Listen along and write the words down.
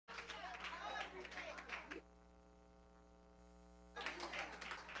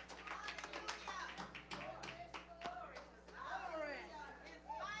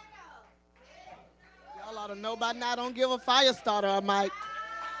know by now, don't give a fire starter a mic.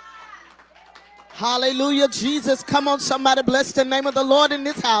 Hallelujah, Jesus. Come on, somebody bless the name of the Lord in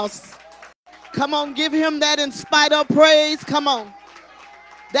this house. Come on, give him that in spite of praise. Come on.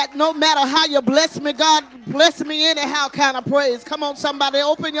 That no matter how you bless me, God bless me anyhow kind of praise. Come on, somebody,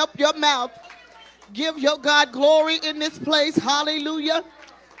 open up your mouth. Give your God glory in this place. Hallelujah.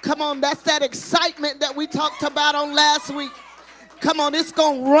 Come on, that's that excitement that we talked about on last week. Come on, it's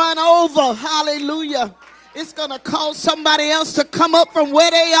going to run over. Hallelujah. It's going to cause somebody else to come up from where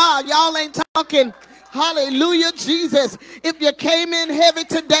they are. Y'all ain't talking. Hallelujah, Jesus. If you came in heavy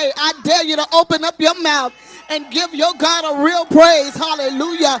today, I dare you to open up your mouth and give your God a real praise.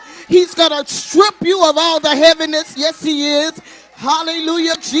 Hallelujah. He's going to strip you of all the heaviness. Yes, he is.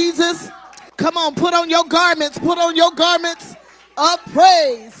 Hallelujah, Jesus. Come on, put on your garments. Put on your garments of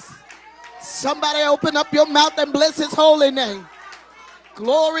praise. Somebody open up your mouth and bless his holy name.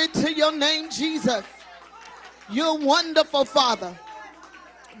 Glory to your name, Jesus. You're wonderful, Father.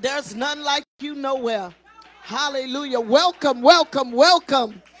 There's none like you nowhere. Hallelujah. Welcome, welcome,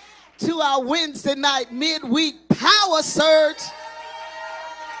 welcome to our Wednesday night midweek power surge.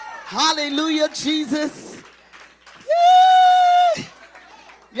 Hallelujah, Jesus. Yay!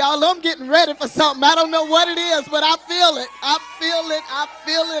 Y'all, I'm getting ready for something. I don't know what it is, but I feel it. I feel it. I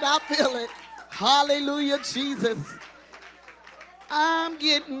feel it. I feel it. Hallelujah, Jesus. I'm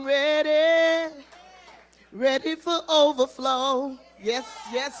getting ready. Ready for overflow. Yes,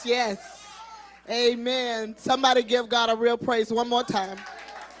 yes, yes. Amen. Somebody give God a real praise one more time.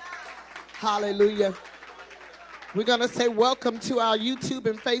 Hallelujah. We're going to say welcome to our YouTube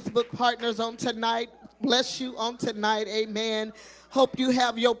and Facebook partners on tonight. Bless you on tonight. Amen. Hope you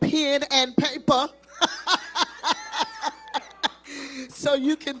have your pen and paper so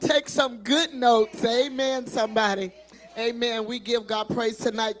you can take some good notes. Amen, somebody. Amen. We give God praise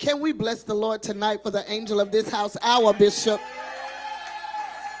tonight. Can we bless the Lord tonight for the angel of this house, our bishop?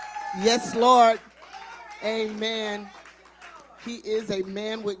 Yes, Lord. Amen. He is a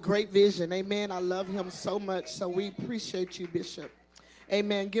man with great vision. Amen. I love him so much. So we appreciate you, Bishop.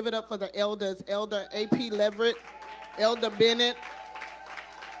 Amen. Give it up for the elders. Elder A.P. Leverett. Elder Bennett.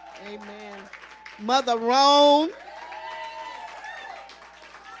 Amen. Mother Roan.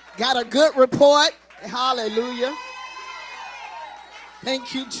 Got a good report. Hallelujah.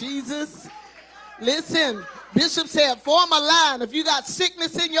 Thank you, Jesus. Listen, Bishop said, form a line. If you got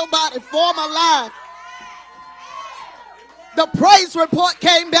sickness in your body, form a line. The praise report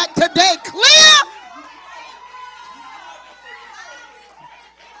came back today. Clear.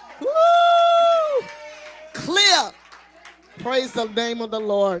 Woo! Clear. Praise the name of the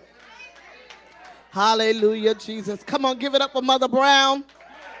Lord. Hallelujah, Jesus. Come on, give it up for Mother Brown.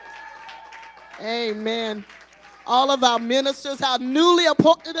 Amen. All of our ministers, our newly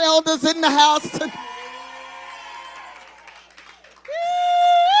appointed elders in the house tonight.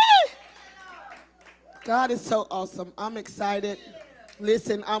 God is so awesome. I'm excited.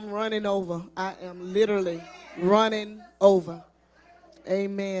 Listen, I'm running over. I am literally running over.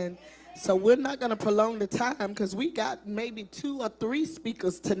 Amen. So we're not going to prolong the time because we got maybe 2 or 3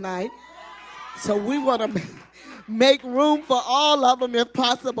 speakers tonight. So we want to make room for all of them if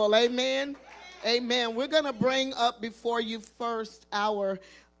possible. Amen. Amen. We're going to bring up before you first our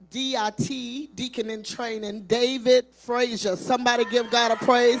DIT, Deacon in Training, David Frazier. Somebody give God a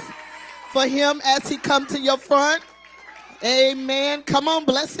praise for him as he come to your front. Amen. Come on,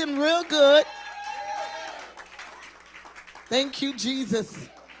 bless him real good. Thank you, Jesus.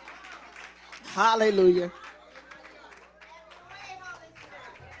 Hallelujah.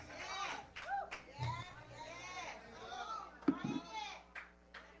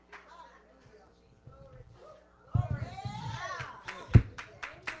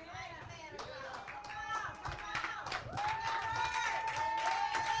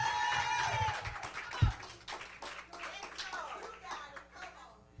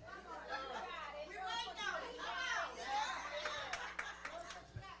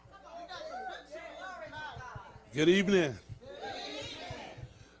 Good evening.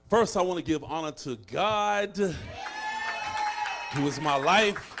 First, I want to give honor to God, who is my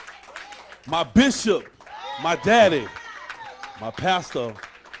life, my bishop, my daddy, my pastor,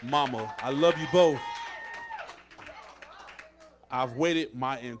 mama. I love you both. I've waited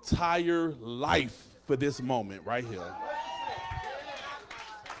my entire life for this moment right here.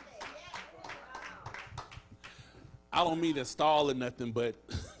 I don't mean to stall or nothing, but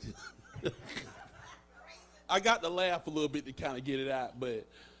I got to laugh a little bit to kind of get it out, but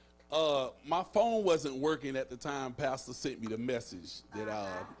my phone wasn't working at the time Pastor sent me the message that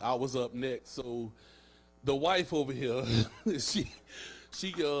I was up next. So the wife over here, she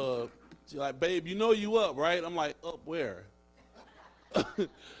She's like, babe, you know you up, right? I'm like, up where?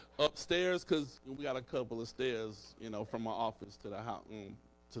 Upstairs, because we got a couple of stairs, you know, from my office to the house,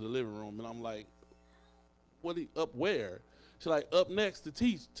 to the living room. And I'm like, up where? She's like, up next to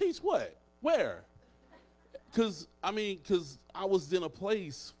teach. Teach what? Where? Because I was in a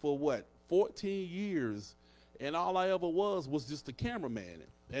place for what, 14 years, and all I ever was just a cameraman.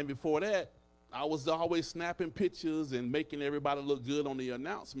 And before that, I was always snapping pictures and making everybody look good on the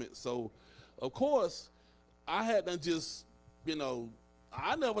announcement. So, of course, I had to just, you know,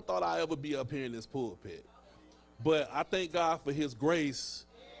 I never thought I'd ever be up here in this pulpit. But I thank God for his grace,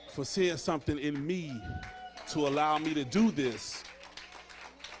 for seeing something in me to allow me to do this.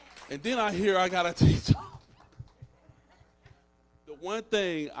 And then I hear I got to teach. The one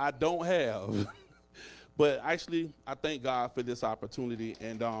thing I don't have, but actually I thank God for this opportunity.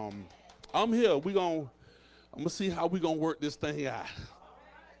 And I'm here. I'm going to see how we're going to work this thing out.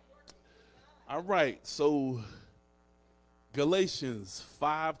 All right, so Galatians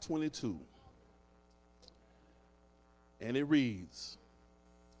 5:22, and it reads,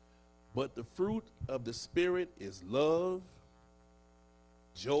 but the fruit of the Spirit is love,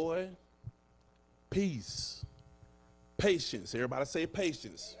 joy, peace, patience. Everybody say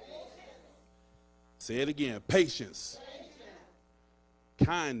patience. Say it again, patience,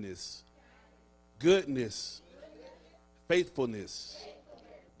 kindness, goodness, faithfulness,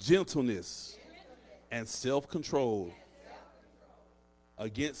 gentleness, and self-control.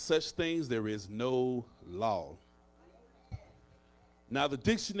 Against such things there is no law. Now the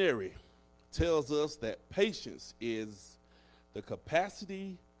dictionary tells us that patience is the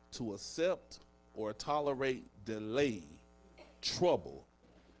capacity to accept or tolerate delay, trouble,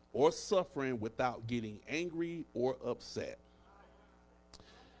 or suffering without getting angry or upset.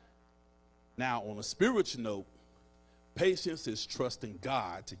 Now, on a spiritual note, patience is trusting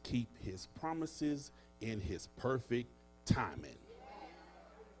God to keep his promises in his perfect timing.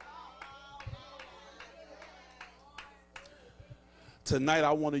 Tonight,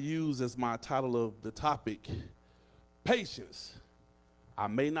 I want to use as my title of the topic, patience. I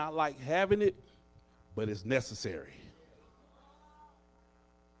may not like having it, but it's necessary.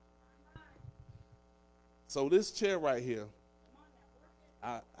 So this chair right here,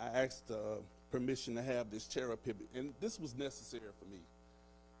 I asked permission to have this chair up here, and this was necessary for me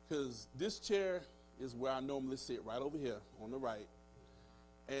because this chair is where I normally sit, right over here on the right,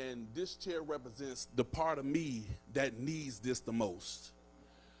 and this chair represents the part of me that needs this the most.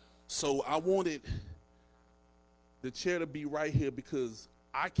 So I wanted the chair to be right here because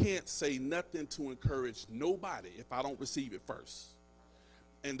I can't say nothing to encourage nobody if I don't receive it first.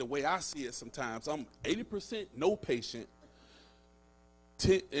 And the way I see it sometimes, I'm 80% no patient,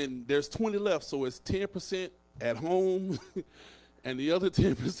 and there's 20 left, so it's 10% at home and the other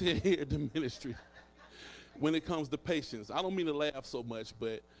 10% here at the ministry when it comes to patience. I don't mean to laugh so much,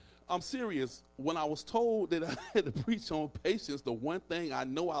 but I'm serious. When I was told that I had to preach on patience, the one thing I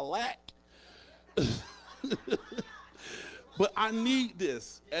know I lack, but I need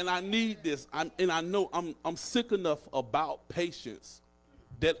this, and I need this, and I know I'm sick enough about patience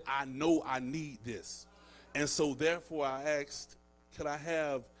that I know I need this. And so therefore I asked, could I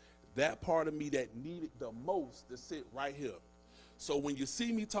have that part of me that needed the most to sit right here? So when you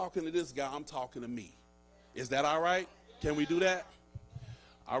see me talking to this guy, I'm talking to me. Is that all right? Can we do that?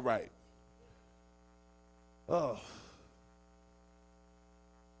 All right.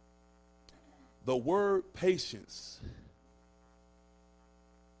 The word patience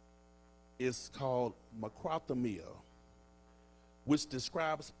is called macrothumia, which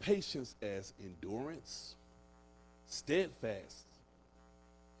describes patience as endurance, steadfast,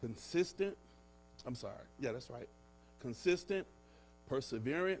 consistent,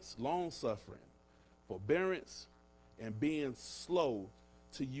 perseverance, long-suffering, forbearance, and being slow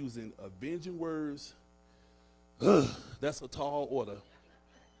to using avenging words. That's a tall order.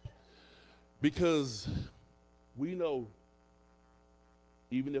 Because we know,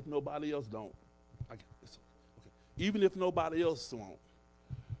 even if nobody else don't, even if nobody else won't,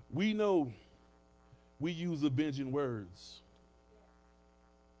 we know we use avenging words.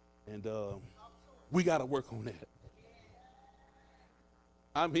 And we got to work on that.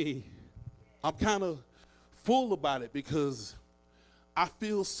 I mean, I'm kind of full about it because I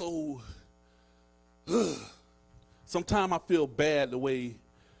feel so, sometimes I feel bad the way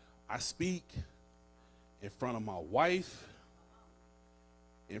I speak in front of my wife,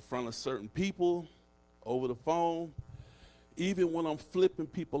 in front of certain people, over the phone, even when I'm flipping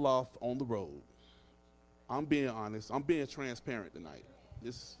people off on the road. I'm being honest. I'm being transparent tonight.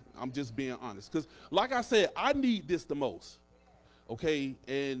 I'm just being honest. Because like I said, I need this the most, okay?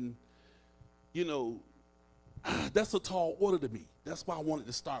 And you know, that's a tall order to me. That's why I wanted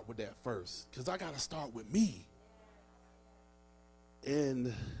to start with that first, because I got to start with me.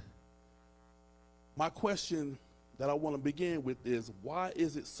 And my question that I want to begin with is, why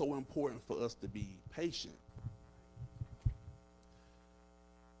is it so important for us to be patient?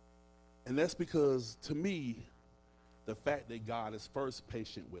 And that's because, to me, the fact that God is first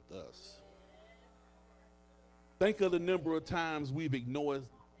patient with us. Think of the number of times we've ignored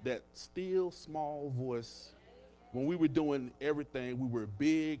that still small voice when we were doing everything we were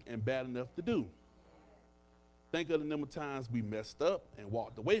big and bad enough to do. Think of the number of times we messed up and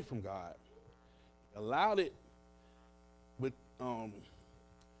walked away from God. Allowed it with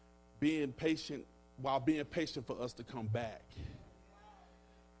being patient, while being patient for us to come back.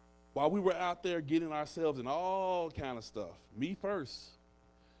 While we were out there getting ourselves in all kind of stuff, me first,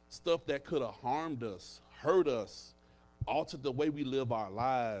 stuff that could have harmed us, hurt us, altered the way we live our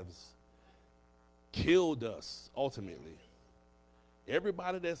lives, killed us ultimately.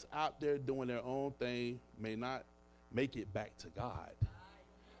 Everybody that's out there doing their own thing may not make it back to God.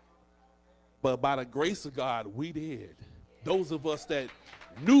 But by the grace of God, we did. Those of us that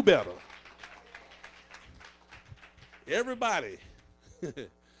knew better. Everybody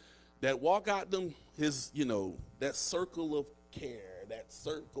that walk out them, that circle of care, that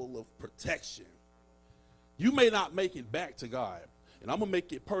circle of protection. You may not make it back to God. And I'm going to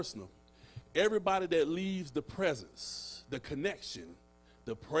make it personal. Everybody that leaves the presence, the connection,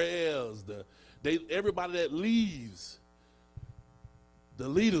 the prayers, everybody that leaves, the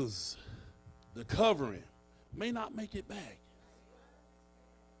leaders, the covering, may not make it back.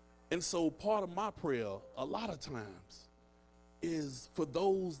 And so part of my prayer, a lot of times, is for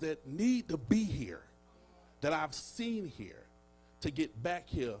those that need to be here, that I've seen here, to get back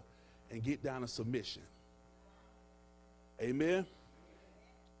here and get down to submission. Amen?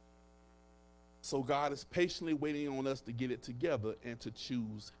 So God is patiently waiting on us to get it together and to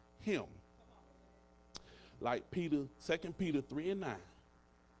choose him. Like 2 Peter 3:9.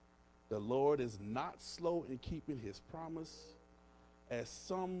 The Lord is not slow in keeping his promise, as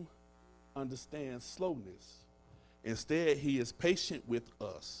some understand slowness. Instead, he is patient with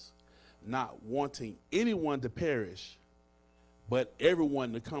us, not wanting anyone to perish, but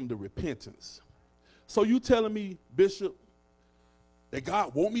everyone to come to repentance. So you telling me, Bishop, that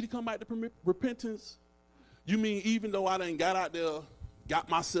God want me to come back to repentance? You mean even though I done got out there, got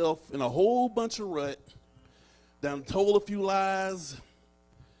myself in a whole bunch of rut, done told a few lies,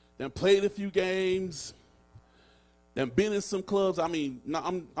 done played a few games, done been in some clubs? I mean,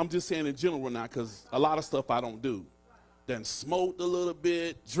 no, I'm just saying in general now, because a lot of stuff I don't do. Then smoked a little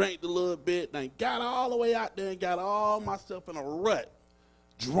bit, drank a little bit, then got all the way out there and got all myself in a rut.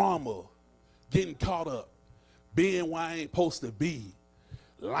 Drama, getting caught up, being where I ain't supposed to be,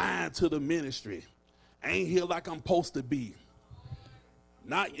 lying to the ministry, ain't here like I'm supposed to be,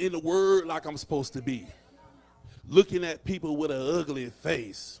 not in the word like I'm supposed to be, looking at people with an ugly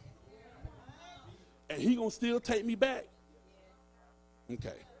face. And he gonna still take me back?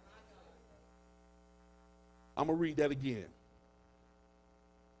 Okay. I'm going to read that again.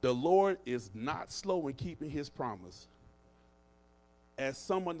 The Lord is not slow in keeping his promise, as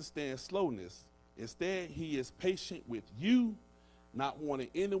some understand slowness. Instead, he is patient with you, not wanting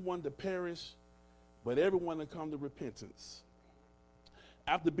anyone to perish, but everyone to come to repentance.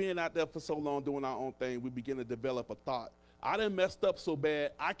 After being out there for so long doing our own thing, we begin to develop a thought. I done messed up so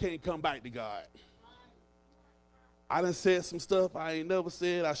bad, I can't come back to God. I done said some stuff I ain't never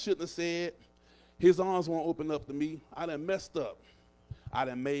said, I shouldn't have said. His arms won't open up to me. I done messed up. I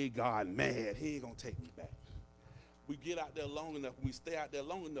done made God mad. He ain't going to take me back. We get out there long enough, we stay out there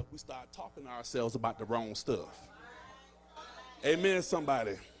long enough, we start talking to ourselves about the wrong stuff. Amen,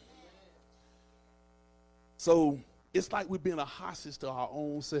 somebody. So it's like we're being a hostage to our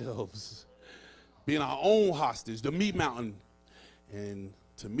own selves. Being our own hostage, the me mountain. And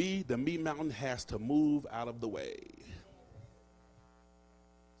to me, the me mountain has to move out of the way.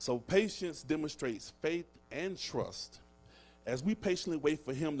 So patience demonstrates faith and trust. As we patiently wait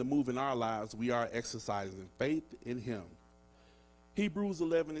for him to move in our lives, we are exercising faith in him. Hebrews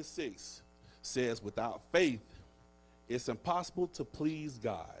 11:6 says, without faith, it's impossible to please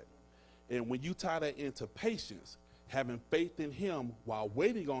God. And when you tie that into patience, having faith in him while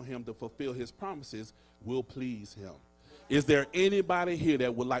waiting on him to fulfill his promises will please him. Is there anybody here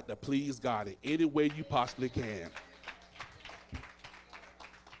that would like to please God in any way you possibly can?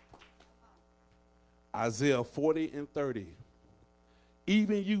 Isaiah 40:30.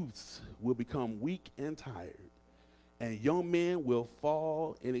 Even youths will become weak and tired, and young men will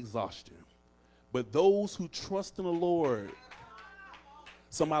fall in exhaustion. But those who trust in the Lord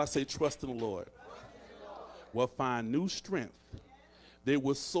Somebody say, trust in the Lord. Will find new strength. They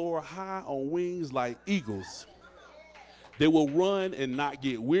will soar high on wings like eagles. They will run and not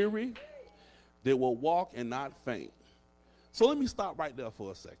get weary. They will walk and not faint. So let me stop right there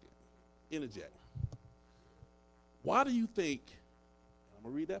for a second. Interject. Why do you think, I'm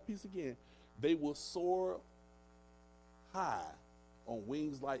going to read that piece again, they will soar high on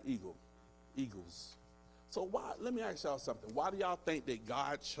wings like eagles? So why, let me ask y'all something. Why do y'all think that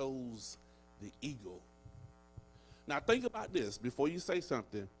God chose the eagle? Now think about this before you say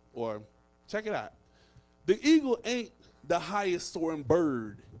something, or check it out. The eagle ain't the highest soaring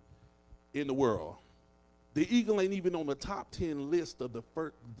bird in the world. The eagle ain't even on the top 10 list of the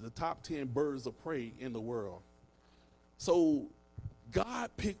top 10 birds of prey in the world. So God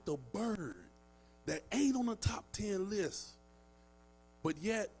picked a bird that ain't on the top 10 list, but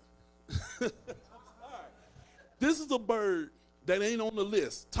yet this is a bird that ain't on the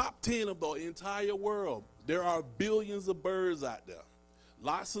list, top 10 of the entire world. There are billions of birds out there,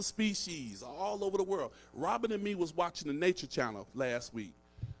 lots of species all over the world. Robin and me was watching the Nature Channel last week.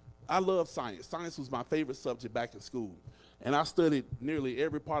 I love science. Science was my favorite subject back in school. And I studied nearly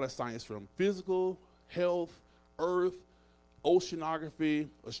every part of science, from physical, health, earth, oceanography,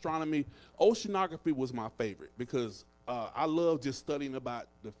 astronomy. Oceanography was my favorite because I love just studying about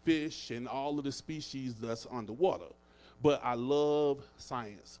the fish and all of the species that's underwater. But I love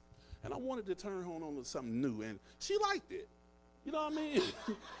science. And I wanted to turn her on to something new, and she liked it. You know what I mean?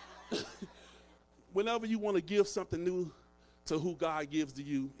 Whenever you want to give something new to who God gives to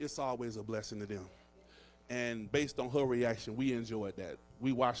you, it's always a blessing to them. And based on her reaction, we enjoyed that.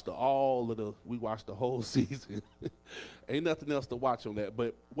 We watched the whole season. Ain't nothing else to watch on that.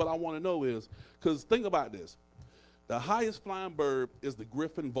 But what I want to know is, because think about this. The highest flying bird is the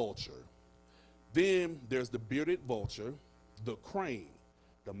griffin vulture. Then there's the bearded vulture, the crane,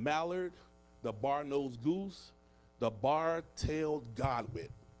 the mallard, the bar-nosed goose, the bar-tailed godwit,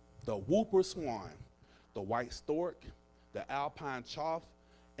 the whooper swan, the white stork, the alpine chough,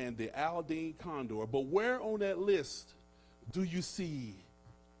 and the Aldine condor. But where on that list do you see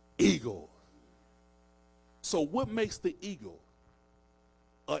eagle? So what makes the eagle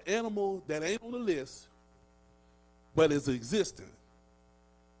an animal that ain't on the list but is existing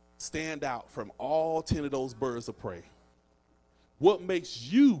stand out from all 10 of those birds of prey? What makes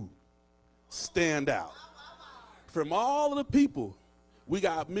you stand out from all of the people? We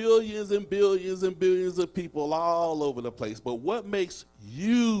got millions and billions and billions of people all over the place, but what makes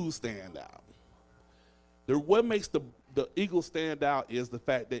you stand out? What makes the eagle stand out is the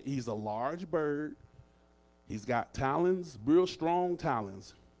fact that he's a large bird. He's got talons, real strong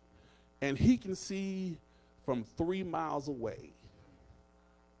talons, and he can see from 3 miles away.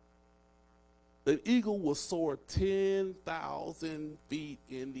 An eagle will soar 10,000 feet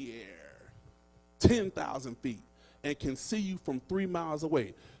in the air, 10,000 feet, and can see you from 3 miles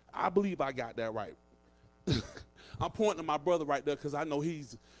away. I believe I got that right. I'm pointing to my brother right there because I know he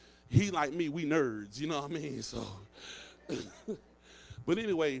like me, we nerds, you know what I mean? So, but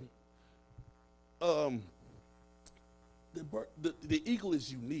anyway, the eagle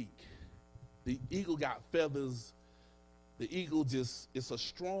is unique. The eagle got feathers. The eagle it's a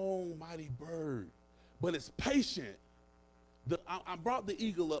strong, mighty bird, but it's patient. I brought the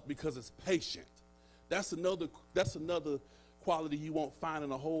eagle up because it's patient. That's another quality you won't find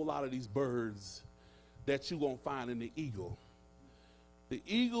in a whole lot of these birds that you won't find in the eagle. The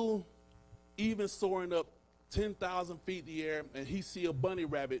eagle, even soaring up 10,000 feet in the air, and he see a bunny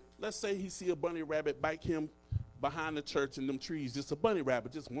rabbit. Let's say he see a bunny rabbit bike him behind the church in them trees, just a bunny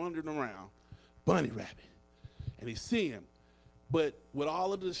rabbit just wandering around. Bunny rabbit. And he see him. But with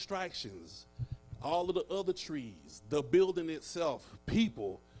all of the distractions, all of the other trees, the building itself,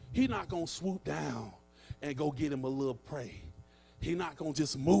 people, he not going to swoop down and go get him a little prey. He not going to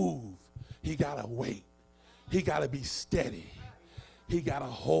just move. He got to wait. He got to be steady. He got to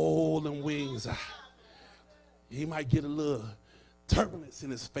hold them wings out. He might get a little turbulence in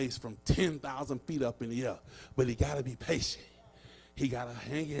his face from 10,000 feet up in the air, but he got to be patient. He got to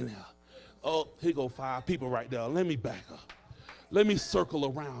hang in there. Oh, here go 5 people right there. Let me back up. Let me circle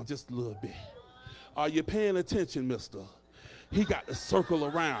around just a little bit. Are you paying attention, mister? He got to circle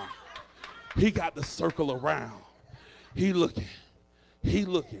around. He got to circle around. He looking. He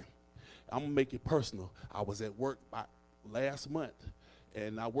looking. I'm going to make it personal. I was at work last month,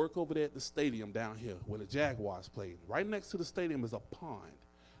 and I work over there at the stadium down here where the Jaguars play. Right next to the stadium is a pond.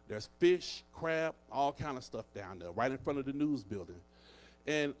 There's fish, crab, all kind of stuff down there, right in front of the news building.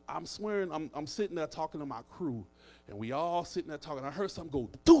 And I'm swearing, I'm sitting there talking to my crew, and we all sitting there talking. I heard something go,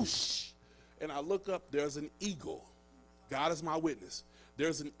 doosh, and I look up, there's an eagle. God is my witness.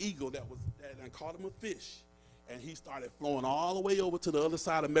 there's an eagle that caught him a fish, and he started flowing all the way over to the other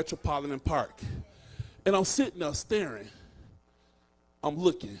side of Metropolitan Park. And I'm sitting there staring. I'm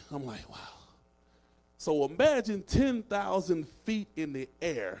looking. I'm like, wow. So imagine 10,000 feet in the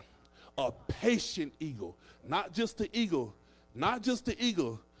air, a patient eagle, not just the eagle,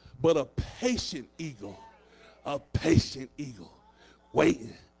 but a patient eagle,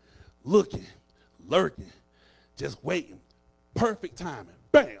 waiting, looking, lurking, just waiting. Perfect timing.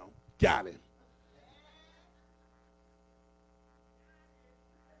 Bam, got him.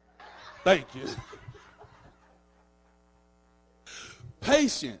 Thank you.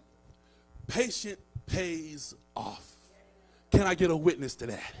 Patient pays off. Can I get a witness to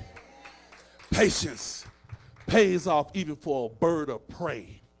that? Patience pays off even for a bird of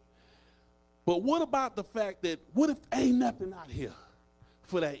prey. But what about the fact that, what if ain't nothing out here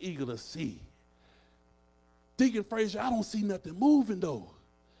for that eagle to see? Deacon Frazier, I don't see nothing moving though.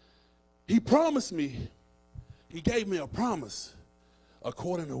 He promised me, he gave me a promise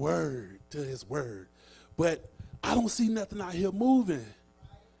according to his word. But I don't see nothing out here moving.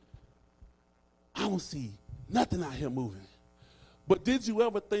 I don't see nothing out here moving. But did you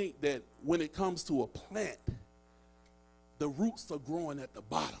ever think that when it comes to a plant, the roots are growing at the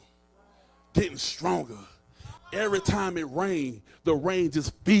bottom, getting stronger? Every time it rains, the rain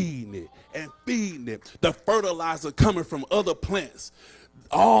just feeding it and feeding it. The fertilizer coming from other plants,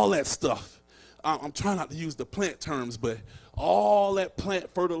 all that stuff. I'm trying not to use the plant terms, but all that plant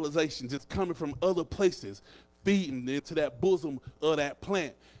fertilization just coming from other places, feeding into that bosom of that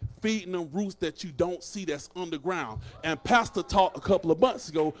plant, feeding them roots that you don't see that's underground. And Pastor talked a couple of months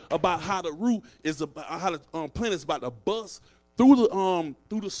ago about how the root is about, how the plant is about to bust through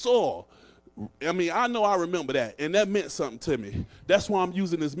the soil. I mean, I remember that, and that meant something to me. That's why I'm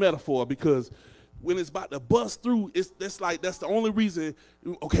using this metaphor, because when it's about to bust through, that's the only reason.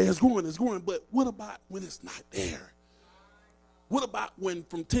 Okay, it's growing. But what about when it's not there? What about when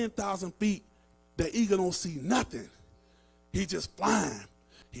from 10,000 feet, the eagle don't see nothing? He just flying.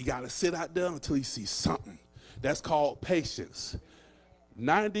 He got to sit out there until he sees something. That's called patience.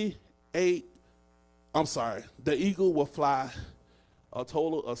 The eagle will fly a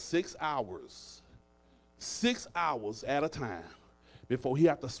total of 6 hours. 6 hours at a time before he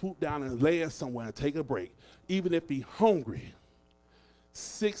have to swoop down and land somewhere and take a break, even if he's hungry.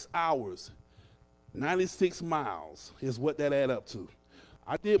 6 hours, 96 miles is what that add up to.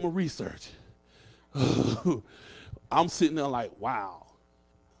 I did my research. I'm sitting there like, wow.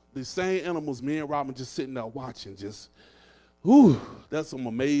 The same animals me and Robin just sitting there watching, that's some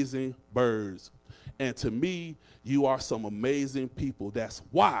amazing birds. And to me, you are some amazing people. That's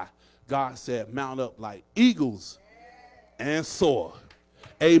why God said, mount up like eagles and soar.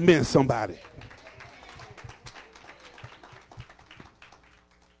 Amen, somebody.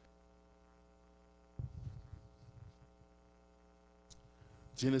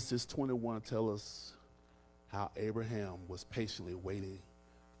 Genesis 21 tells us how Abraham was patiently waiting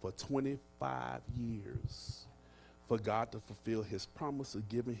for 25 years for God to fulfill his promise of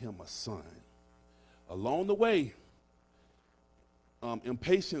giving him a son. Along the way,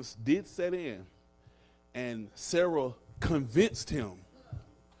 impatience did set in, and Sarah convinced him,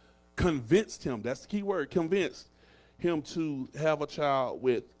 that's the key word, convinced him to have a child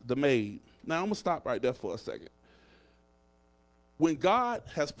with the maid. Now, I'm going to stop right there for a second. When God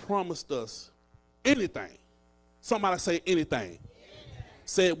has promised us anything, somebody say anything.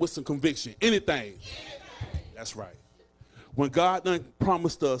 Say it with some conviction. Anything. That's right. When God done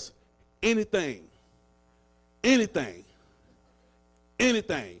promised us anything, anything,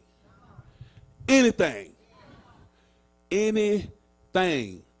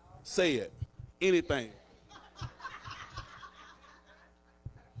 say it, anything.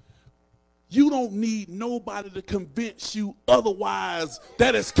 You don't need nobody to convince you otherwise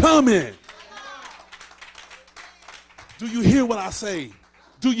that it's coming. Do you hear what I say?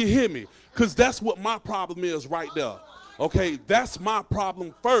 Do you hear me? Because that's what my problem is right there. Okay, that's my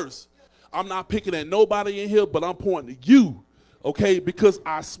problem first. I'm not picking at nobody in here, but I'm pointing to you. Okay, because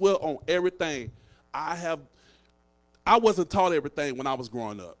I swear on everything. I wasn't taught everything when I was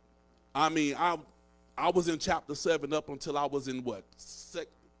growing up. I mean, I was in chapter 7 up until I was in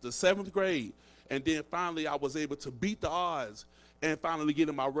the 7th grade. And then finally I was able to beat the odds and finally get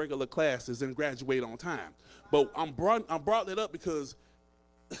in my regular classes and graduate on time. But I brought that up because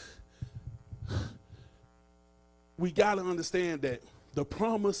we got to understand that the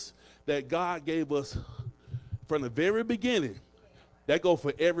promise that God gave us from the very beginning, that go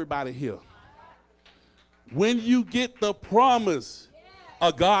for everybody here. When you get the promise,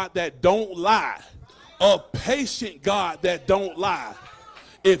 a God that don't lie, a patient God that don't lie,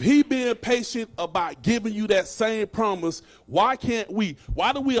 If he being patient about giving you that same promise, why can't we?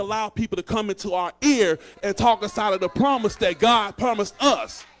 Why do we allow people to come into our ear and talk us out of the promise that God promised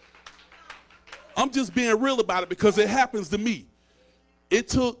us? I'm just being real about it because it happens to me. It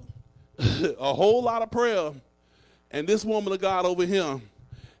took a whole lot of prayer and this woman of God over here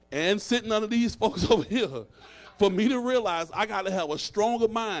and sitting under these folks over here for me to realize I got to have a stronger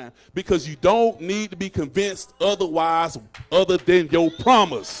mind, because you don't need to be convinced otherwise other than your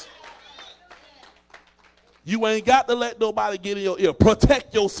promise. You ain't got to let nobody get in your ear.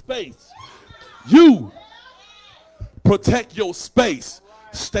 Protect your space. You protect your space.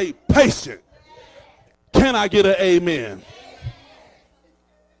 Stay patient. Can I get an amen?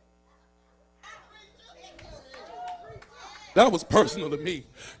 That was personal to me.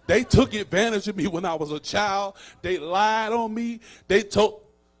 They took advantage of me when I was a child. They lied on me. They told,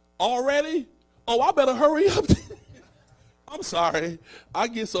 already? Oh, I better hurry up. I'm sorry. I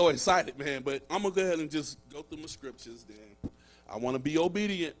get so excited, man, but I'm going to go ahead and just go through my scriptures then. I want to be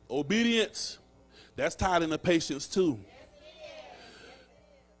obedient. Obedience, that's tied into patience too.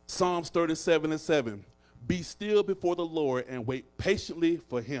 Psalms 37:7. Be still before the Lord and wait patiently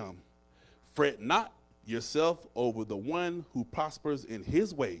for him. Fret not yourself over the one who prospers in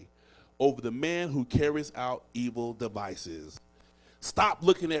his way, over the man who carries out evil devices. Stop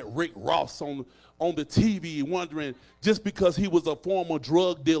looking at Rick Ross on the TV wondering just because he was a former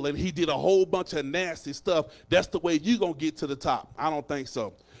drug dealer and he did a whole bunch of nasty stuff, that's the way you're going to get to the top. I don't think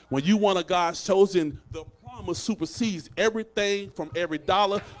so. When you one of God's chosen, the promise supersedes everything, from every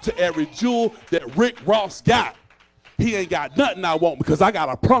dollar to every jewel that Rick Ross got. He ain't got nothing I want, because I got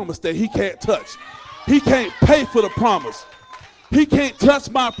a promise that he can't touch. He can't pay for the promise. He can't touch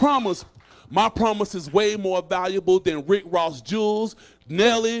my promise. My promise is way more valuable than Rick Ross jewels,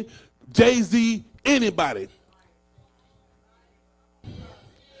 Nelly, Jay-Z, anybody.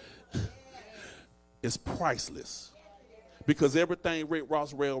 It's priceless. Because everything Rick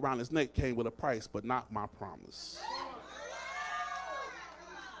Ross railed around his neck came with a price, but not my promise.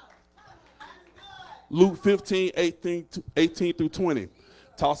 Luke 15:18 through 20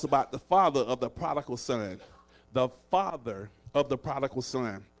 talks about the father of the prodigal son. The father of the prodigal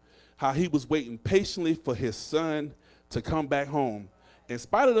son. How he was waiting patiently for his son to come back home. In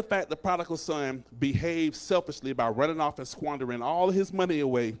spite of the fact the prodigal son behaved selfishly by running off and squandering all his money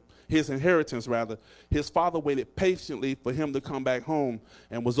away, his inheritance rather, his father waited patiently for him to come back home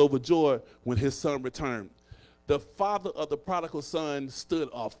and was overjoyed when his son returned. The father of the prodigal son stood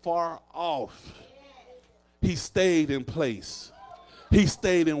afar off. He stayed in place. He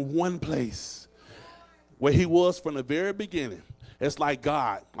stayed in one place where he was from the very beginning. It's like,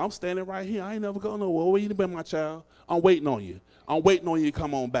 God, I'm standing right here. I ain't never going nowhere. Where you been, my child? I'm waiting on you. I'm waiting on you to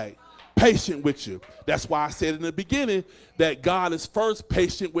come on back. Patient with you. That's why I said in the beginning that God is first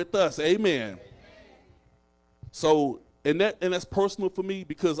patient with us. Amen. So, and that's personal for me,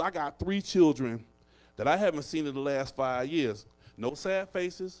 because I got 3 children that I haven't seen in the last 5 years. No sad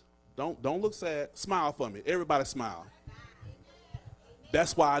faces. Don't look sad. Smile for me. Everybody smile.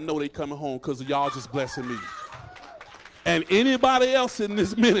 That's why I know they coming home, because of y'all just blessing me. And anybody else in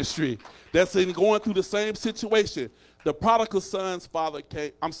this ministry that's going through the same situation. The prodigal son's father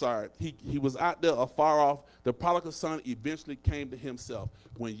came, he was out there afar off. The prodigal son eventually came to himself.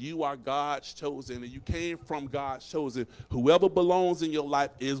 When you are God's chosen and you came from God's chosen, whoever belongs in your life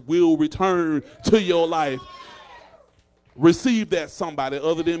will return to your life. Receive that, somebody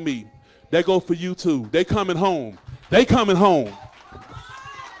other than me. That go for you too. They coming home. They coming home.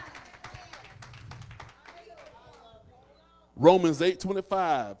 Romans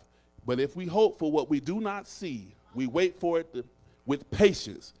 8:25. But if we hope for what we do not see, we wait for it with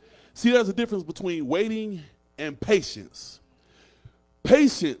patience. See, there's a difference between waiting and patience.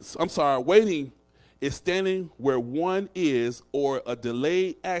 Waiting is standing where one is, or a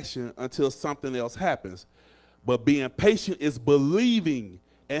delayed action until something else happens. But being patient is believing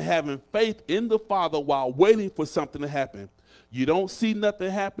and having faith in the Father while waiting for something to happen. You don't see nothing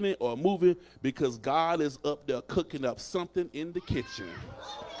happening or moving because God is up there cooking up something in the kitchen.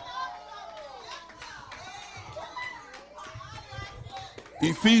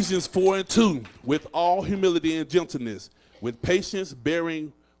 Ephesians 4:2, with all humility and gentleness, with patience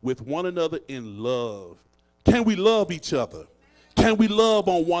bearing with one another in love. Can we love each other? Can we love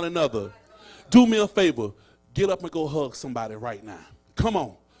on one another? Do me a favor. Get up and go hug somebody right now. Come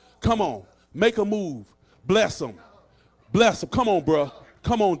on. Come on. Make a move. Bless them. Bless them. Come on, bro.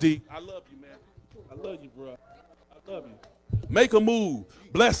 Come on, D. I love you, man. I love you, bro. I love you. Make a move.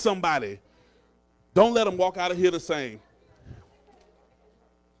 Bless somebody. Don't let them walk out of here the same.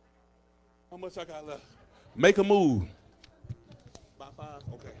 How much I got left? Make a move. About 5?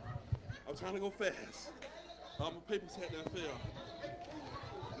 Okay. I'm trying to go fast. My papers had that fail.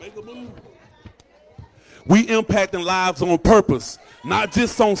 Make a move. We impacting lives on purpose, not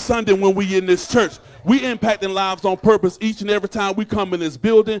just on Sunday when we in this church. We impacting lives on purpose each and every time we come in this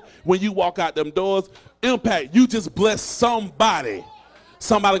building. When you walk out them doors, impact. You just bless somebody.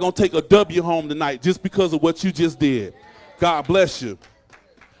 Somebody gonna take a W home tonight just because of what you just did. God bless you.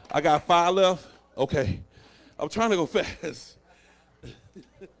 I got 5 left. Okay, I'm trying to go fast.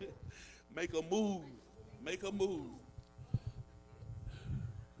 Make a move. Make a move.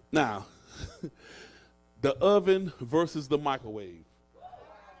 Now, the oven versus the microwave.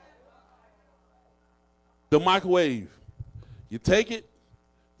 The microwave. You take it,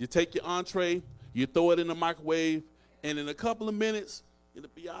 you take your entree, you throw it in the microwave, and in a couple of minutes, it'll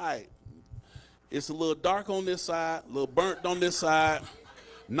be all right. It's a little dark on this side, a little burnt on this side,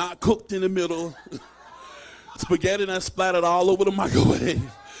 not cooked in the middle. Spaghetti that splattered all over the microwave.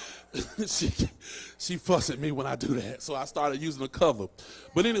 She fuss at me when I do that, so I started using a cover.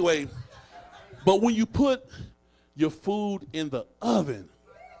 But anyway, but when you put your food in the oven,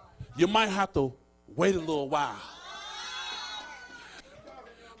 you might have to wait a little while.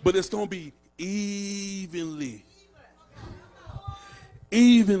 But it's going to be evenly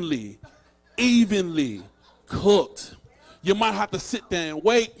cooked. You might have to sit there and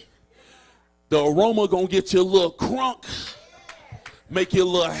wait. The aroma going to get you a little crunk, make you a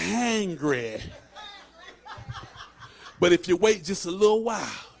little hangry. But if you wait just a little while,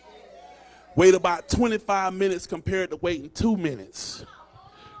 wait about 25 minutes compared to waiting 2 minutes.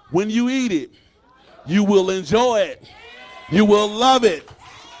 When you eat it, you will enjoy it. You will love it.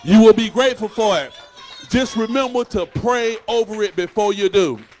 You will be grateful for it. Just remember to pray over it before you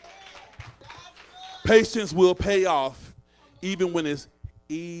do. Patience will pay off even when it's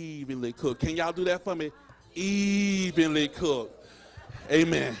evenly cooked. Can y'all do that for me? Evenly cooked.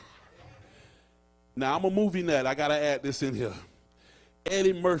 Amen. Now, I'm a movie nut. I got to add this in here.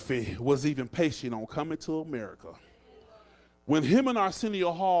 Eddie Murphy was even patient on coming to America. When him and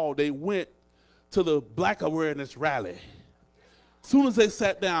Arsenio Hall, they went to the Black Awareness rally. As soon as they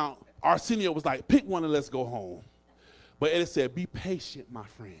sat down, Arsenio was like, pick one and let's go home. But Eddie said, be patient, my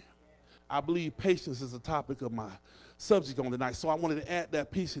friend. I believe patience is the topic of my subject on tonight, so I wanted to add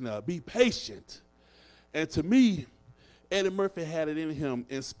that piece in there. Be patient. And to me, Eddie Murphy had it in him,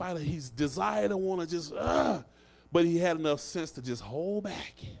 in spite of his desire to want to just, but he had enough sense to just hold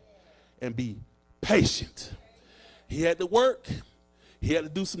back and be patient. He had to work. He had to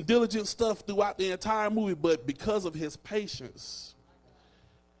do some diligent stuff throughout the entire movie, but because of his patience,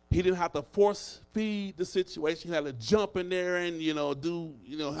 he didn't have to force feed the situation. He had to jump in there and,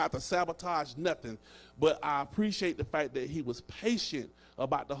 have to sabotage nothing. But I appreciate the fact that he was patient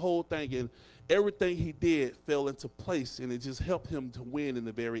about the whole thing, and everything he did fell into place, and it just helped him to win in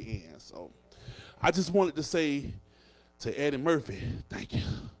the very end. So I just wanted to say to Eddie Murphy, thank you,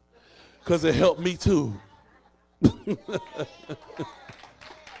 because it helped me too.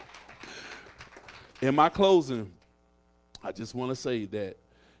 In my closing, I just want to say that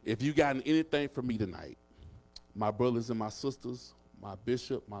if you gotten anything from me tonight, my brothers and my sisters, my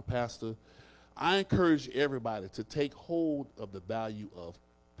bishop, my pastor, I encourage everybody to take hold of the value of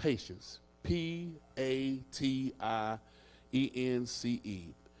patience. Patience. Be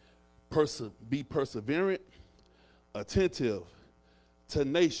perseverant, attentive,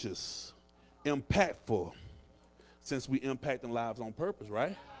 tenacious, impactful, since we impacting lives on purpose,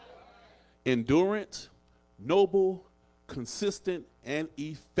 right? Endurant, noble, consistent, and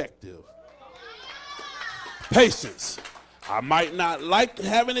effective. Patience. I might not like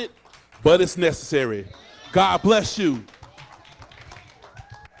having it, but it's necessary. God bless you.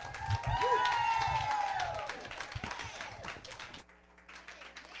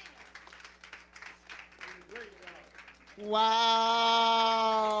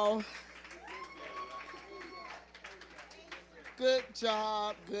 Wow. Good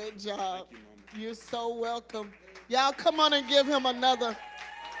job. Good job. You're so welcome. Y'all come on and give him another.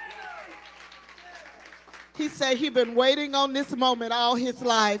 He said he's been waiting on this moment all his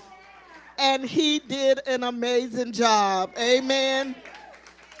life, and he did an amazing job. Amen.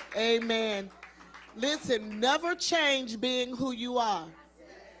 Amen. Listen, never change being who you are.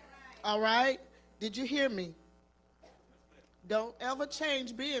 All right? Did you hear me? Don't ever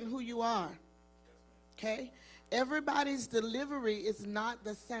change being who you are. Okay? Everybody's delivery is not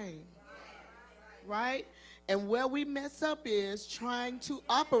the same. Right? And where we mess up is trying to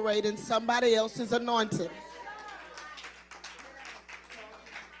operate in somebody else's anointing.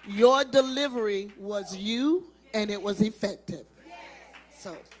 Your delivery was you, and it was effective.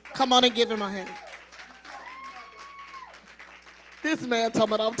 So come on and give him a hand. This man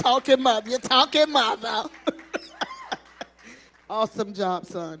told me I'm talking mother. You're talking mother. Awesome job,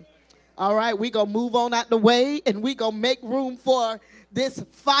 son. All right, we going to move on out the way, and we going to make room for this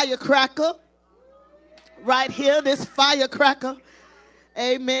firecracker right here, this firecracker.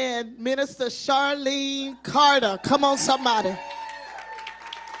 Amen. Minister Charlene Carter. Come on, somebody.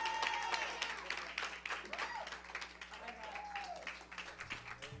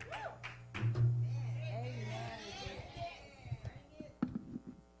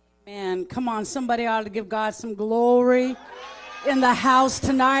 Man, come on, somebody ought to give God some glory in the house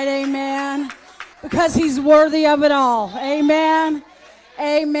tonight, amen, because he's worthy of it all, amen,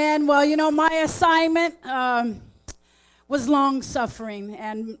 amen. Well, you know, my assignment was long-suffering,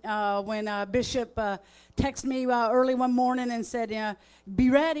 and when Bishop texted me early one morning and said, be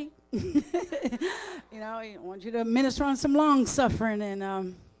ready, you know, I want you to minister on some long-suffering,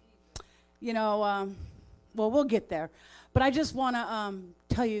 and, you know, well, we'll get there. But I just want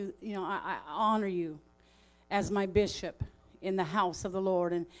to tell you, you know, I honor you as my bishop in the house of the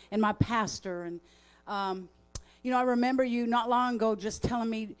Lord, and my pastor. And, you know, I remember you not long ago just telling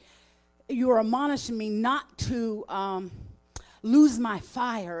me, you were admonishing me not to lose my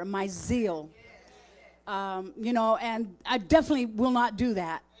fire and my zeal. You know, and I definitely will not do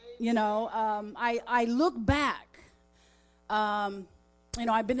that. You know, I look back, you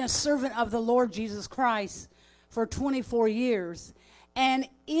know, I've been a servant of the Lord Jesus Christ for 24 years. And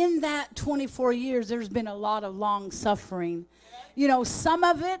in that 24 years, there's been a lot of long suffering. You know, some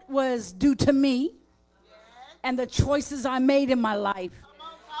of it was due to me and the choices I made in my life.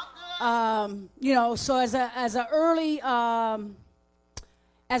 You know, so as an early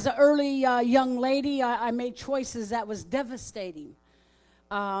young lady, I made choices that was devastating.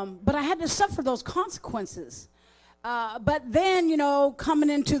 But I had to suffer those consequences. But then, you know, coming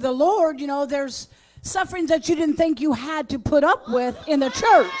into the Lord, you know, there's sufferings that you didn't think you had to put up with in the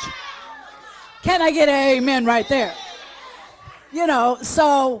church. Can I get an amen right there? You know,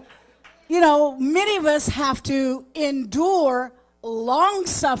 so, you know, many of us have to endure long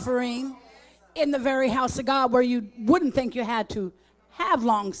suffering in the very house of God where you wouldn't think you had to have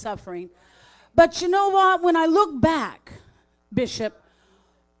long suffering. But you know what? When I look back, Bishop,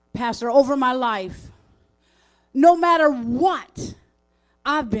 Pastor, over my life, no matter what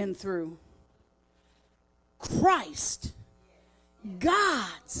I've been through, Christ,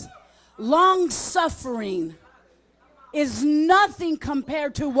 God's long suffering is nothing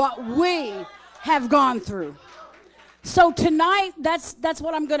compared to what we have gone through. So tonight, that's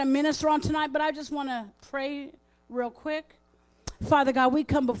what I'm going to minister on tonight, but I just want to pray real quick. Father God, we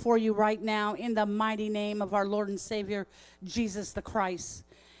come before you right now in the mighty name of our Lord and Savior, Jesus the Christ.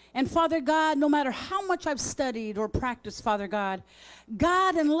 And Father God, no matter how much I've studied or practiced, Father God,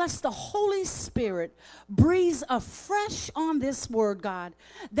 unless the Holy Spirit breathes afresh on this word, God,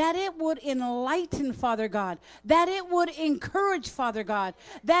 that it would enlighten, Father God, that it would encourage, Father God,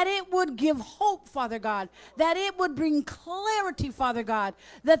 that it would give hope, Father God, that it would bring clarity, Father God,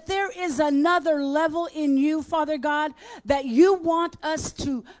 that there is another level in you, Father God, that you want us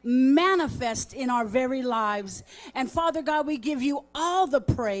to manifest in our very lives. And Father God, we give you all the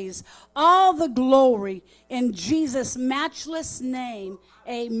praise, all the glory in Jesus' matchless name.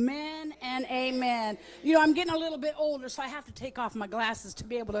 Amen and amen. You know, I'm getting a little bit older, so I have to take off my glasses to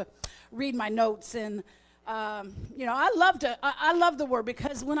be able to read my notes. And you know, I love the word,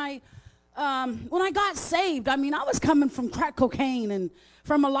 because when I got saved, I mean, I was coming from crack cocaine and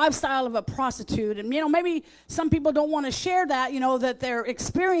from a lifestyle of a prostitute. And, you know, maybe some people don't want to share that, you know, that their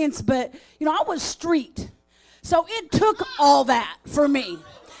experience, but, you know, I was street. So it took all that for me.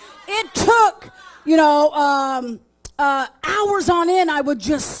 It took, you know, hours on end. I would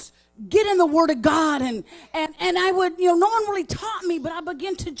just get in the Word of God, and I would, you know, no one really taught me, but I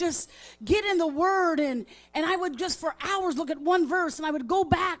began to just get in the Word, and I would just for hours look at one verse, and I would go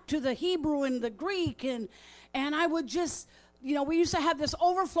back to the Hebrew and the Greek, and I would just, you know, we used to have this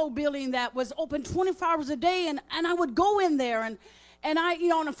overflow building that was open 24 hours a day, and I would go in there, and I, you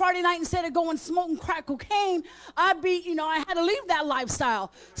know, on a Friday night, instead of going smoking crack cocaine, I'd be, you know, I had to leave that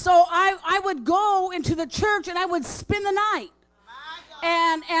lifestyle. So I would go into the church and I would spend the night.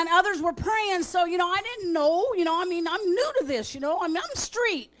 And others were praying. So, you know, I didn't know, you know, I mean, I'm new to this, you know, I mean, I'm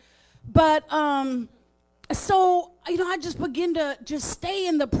street. But, so, you know, I just begin to just stay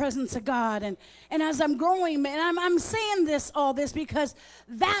in the presence of God. And as I'm growing, man, I'm saying all this because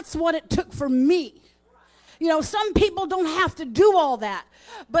that's what it took for me. You know, some people don't have to do all that.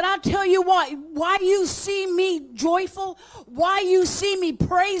 But I'll tell you what, why you see me joyful, why you see me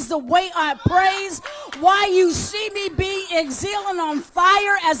praise the way I praise, why you see me be exhaling on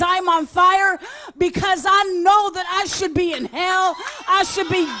fire as I'm on fire, because I know that I should be in hell. I should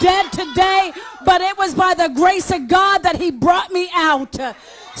be dead today, but it was by the grace of God that he brought me out.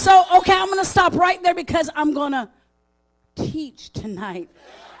 So, okay, I'm going to stop right there because I'm going to teach tonight.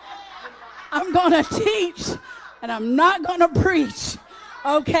 I'm going to teach, and I'm not going to preach.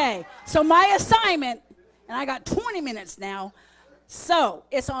 Okay, so my assignment, and I got 20 minutes now, so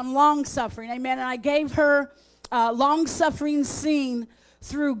it's on long-suffering, amen, and I gave her long-suffering seen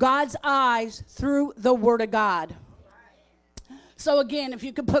through God's eyes, through the Word of God. So again, if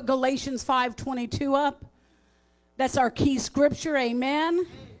you could put Galatians 5:22 up, that's our key scripture, amen,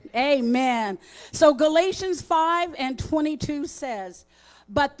 amen. So Galatians 5:22 says,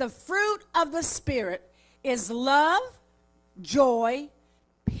 but the fruit of the Spirit is love, joy,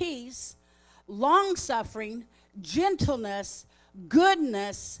 peace, long-suffering, gentleness,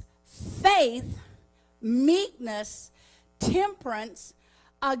 goodness, faith, meekness, temperance.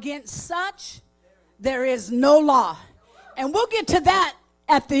 Against such there is no law. And we'll get to that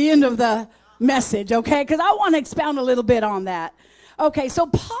at the end of the message, okay? Because I want to expound a little bit on that. Okay, so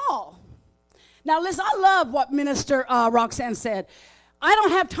Paul. Now listen, I love what Minister Roxanne said. I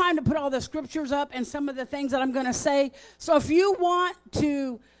don't have time to put all the scriptures up and some of the things that I'm going to say. So if you want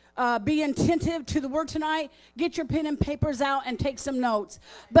to be attentive to the word tonight, get your pen and papers out and take some notes.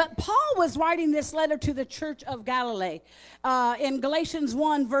 But Paul was writing this letter to the church of Galilee. In Galatians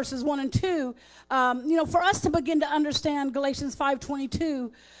 1, verses 1 and 2, you know, for us to begin to understand Galatians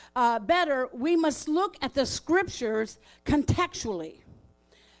 5:22 better, we must look at the scriptures contextually.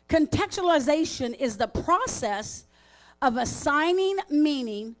 Contextualization is the process of assigning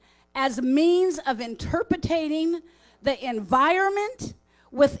meaning as means of interpreting the environment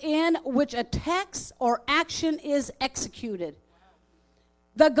within which a text or action is executed.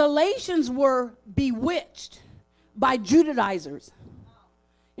 The Galatians were bewitched by Judaizers.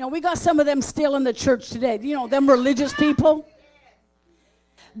 You know, we got some of them still in the church today. You know, them religious people.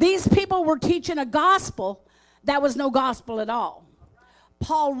 These people were teaching a gospel that was no gospel at all.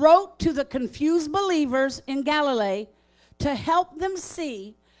 Paul wrote to the confused believers in Galilee to help them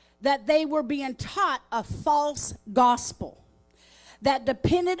see that they were being taught a false gospel that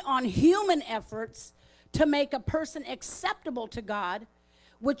depended on human efforts to make a person acceptable to God,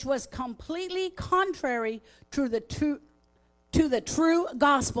 which was completely contrary to the true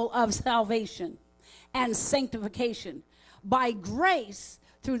gospel of salvation and sanctification by grace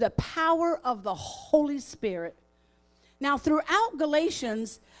through the power of the Holy Spirit. Now, throughout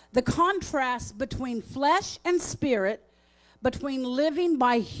Galatians, the contrast between flesh and spirit, between living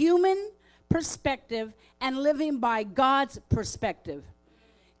by human perspective and living by God's perspective,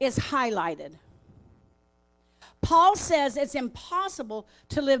 is highlighted. Paul says it's impossible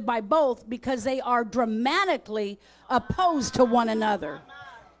to live by both because they are dramatically opposed to one another.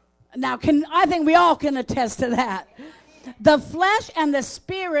 Now, I think we all can attest to that. The flesh and the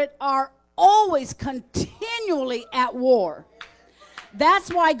spirit are always continually at war.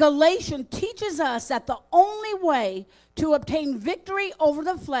 That's why Galatians teaches us that the only way to obtain victory over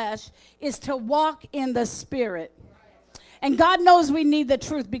the flesh is to walk in the Spirit. And God knows we need the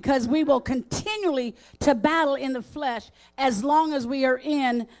truth because we will continually to battle in the flesh as long as we are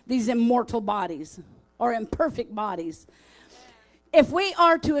in these immortal bodies or imperfect bodies. If we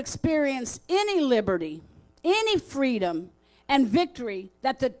are to experience any liberty, any freedom, and victory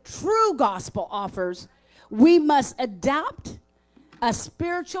that the true gospel offers, we must adopt a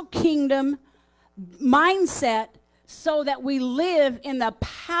spiritual kingdom mindset so that we live in the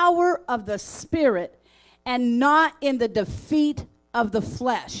power of the Spirit and not in the defeat of the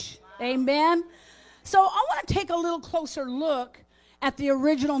flesh. Amen? So I want to take a little closer look at the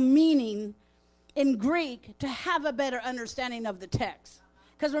original meaning in Greek to have a better understanding of the text.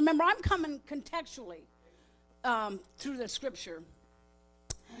 Because remember, I'm coming contextually through the scripture.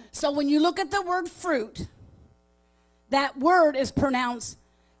 So when you look at the word fruit, that word is pronounced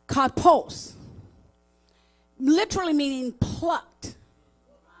karpos, literally meaning plucked.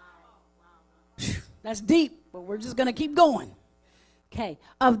 That's deep, but we're just going to keep going. Okay.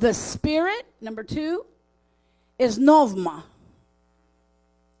 Of the Spirit, number 2, is pneuma,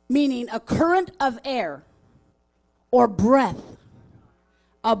 meaning a current of air or breath,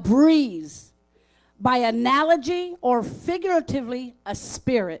 a breeze, by analogy or figuratively, a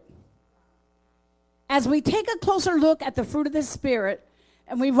spirit. As we take a closer look at the fruit of the Spirit,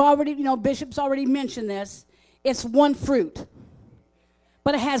 and we've already, Bishop's already mentioned this, it's one fruit.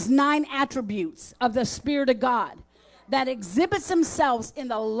 but it has 9 attributes of the Spirit of God that exhibits themselves in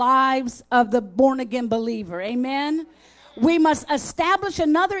the lives of the born-again believer. Amen? We must establish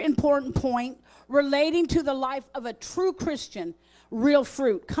another important point relating to the life of a true Christian. Real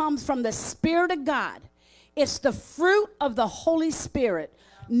fruit comes from the Spirit of God. It's the fruit of the Holy Spirit.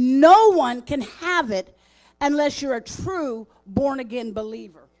 No one can have it unless you're a true born-again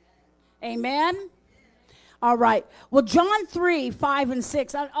believer. Amen? All right. Well, John 3, 5, and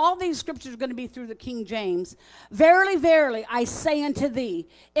 6, all these scriptures are going to be through the King James. Verily, verily, I say unto thee,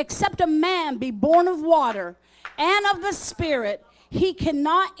 except a man be born of water and of the Spirit, he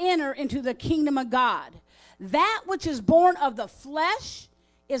cannot enter into the kingdom of God. That which is born of the flesh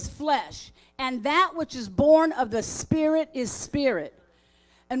is flesh, and that which is born of the Spirit is spirit.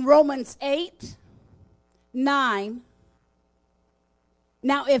 And Romans 8, 9,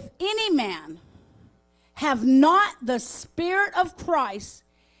 now if any man have not the Spirit of Christ,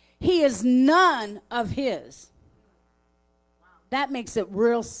 he is none of his. That makes it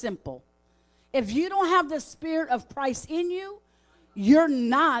real simple. If you don't have the Spirit of Christ in you, you're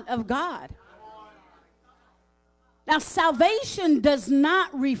not of God. Now, salvation does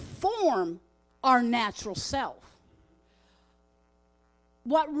not reform our natural self.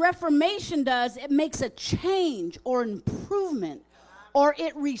 What reformation does, it makes a change or improvement, or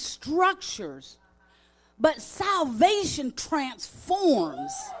it restructures. But salvation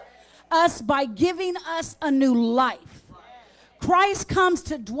transforms us by giving us a new life. Christ comes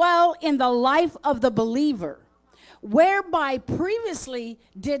to dwell in the life of the believer, whereby previously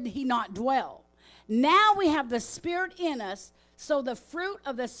did he not dwell. Now we have the Spirit in us, so the fruit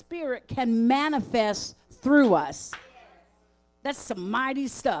of the Spirit can manifest through us. That's some mighty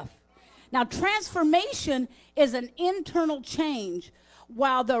stuff. Now, transformation is an internal change,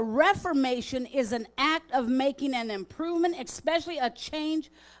 while the reformation is an act of making an improvement, especially a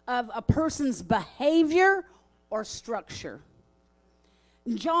change of a person's behavior or structure.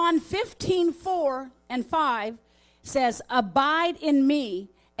 John 15, 4 and 5 says, abide in me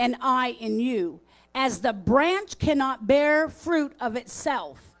and I in you, as the branch cannot bear fruit of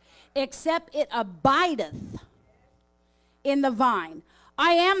itself, except it abideth in the vine.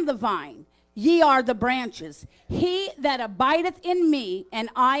 I am the vine, ye are the branches. He that abideth in me, and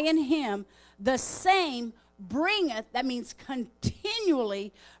I in him, the same bringeth, that means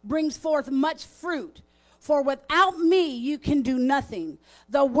continually, brings forth much fruit. For without me you can do nothing.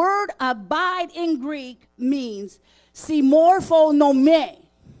 The word abide in Greek means simorpho nome.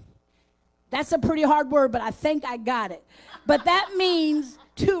 That's a pretty hard word, but I think I got it. But that means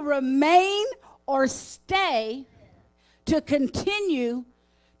to remain or stay, to continue,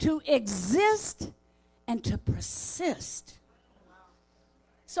 to exist, and to persist.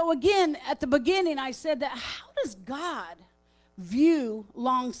 So again, at the beginning, I said that how does God view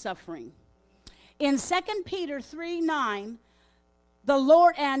long-suffering? In 2 Peter 3, 9, the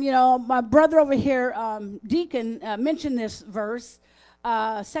Lord, and my brother over here, Deacon, mentioned this verse,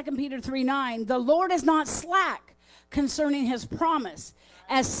 2 Peter 3, 9, the Lord is not slack concerning his promise,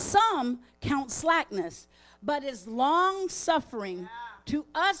 as some count slackness, but is long-suffering to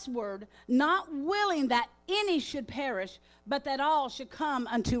usward, not willing that any should perish, but that all should come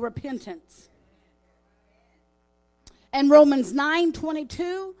unto repentance. And Romans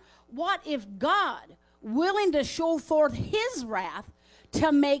 9:22, what if God, willing to show forth his wrath,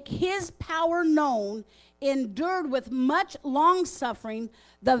 to make his power known, endured with much long-suffering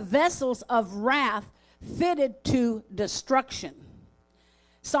the vessels of wrath fitted to destruction?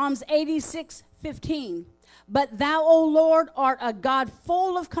 Psalms 86:15, but thou, O Lord, art a God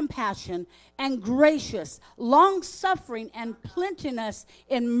full of compassion and gracious, long-suffering and plenteous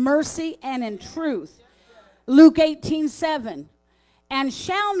in mercy and in truth. Luke 18:7, and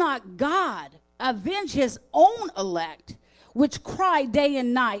shall not God avenge his own elect, which cry day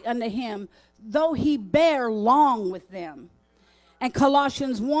and night unto him, though he bear long with them? And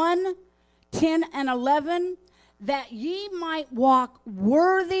Colossians 1:10 and 11, that ye might walk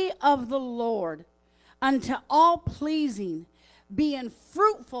worthy of the Lord, unto all pleasing, being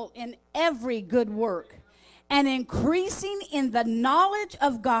fruitful in every good work, and increasing in the knowledge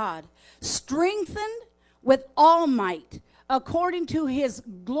of God, strengthened with all might, according to his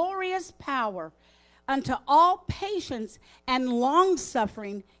glorious power, unto all patience and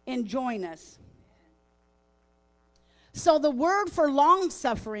long-suffering enjoin us. So the word for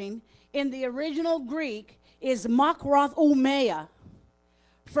long-suffering in the original Greek is makroth umeia,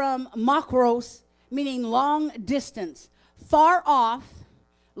 from makros, meaning long distance, far off,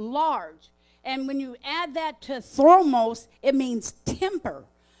 large. And when you add that to thromos, it means temper,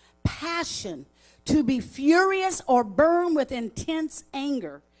 passion, to be furious or burn with intense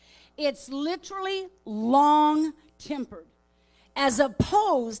anger. It's literally long-tempered, as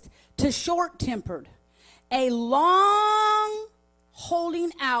opposed to short-tempered. A long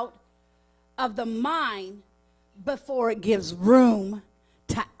holding out of the mind before it gives room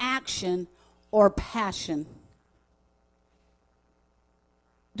to action or passion.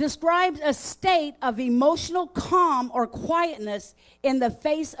 Describes a state of emotional calm or quietness in the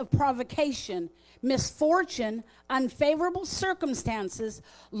face of provocation, misfortune, unfavorable circumstances.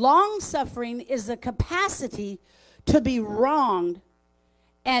 Long-suffering is the capacity to be wronged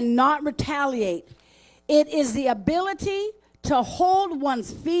and not retaliate. It is the ability to hold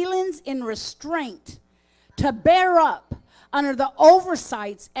one's feelings in restraint, to bear up under the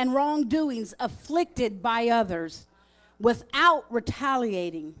oversights and wrongdoings afflicted by others without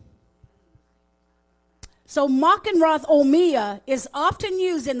retaliating. So Makanrath Omiya is often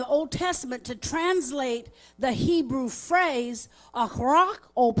used in the Old Testament to translate the Hebrew phrase Achrak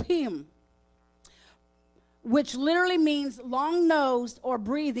Opim, which literally means long-nosed or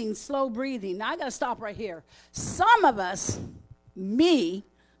breathing, slow breathing. Now I got to stop right here. Some of us, me,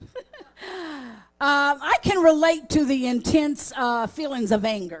 I can relate to the intense feelings of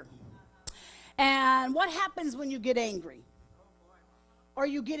anger. And what happens when you get angry? Or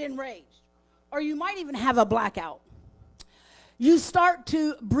you get enraged? Or you might even have a blackout. You start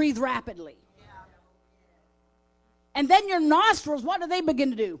to breathe rapidly. And then your nostrils, what do they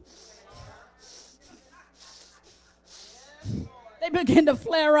begin to do? They begin to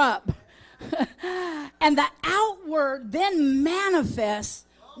flare up. And the outward then manifests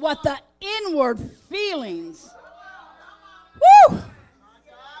what the inward feelings. Woo!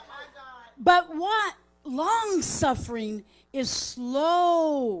 But what long-suffering is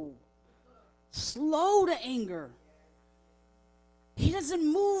slow to anger. He doesn't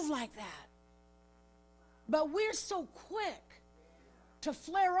move like that. But we're so quick to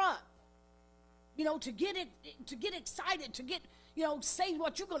flare up, to get excited, to get, say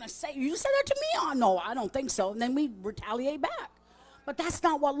what you're going to say. You say that to me? Oh, no, I don't think so. And then we retaliate back. But that's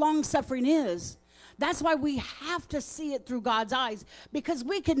not what long-suffering is. That's why we have to see it through God's eyes, because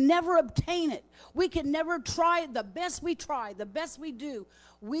we can never obtain it. We can never try it. The best we try, the best we do,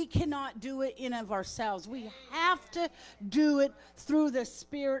 we cannot do it in of ourselves. We have to do it through the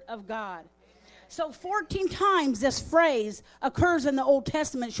Spirit of God. So 14 times this phrase occurs in the Old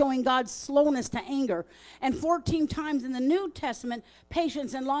Testament, showing God's slowness to anger. And 14 times in the New Testament,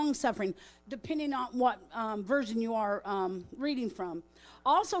 patience and long-suffering, depending on what version you are reading from.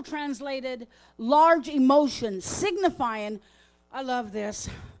 Also translated large emotions, signifying, I love this,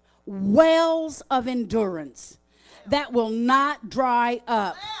 wells of endurance that will not dry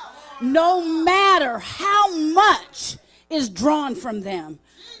up, no matter how much is drawn from them.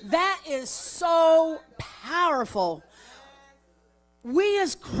 That is so powerful. We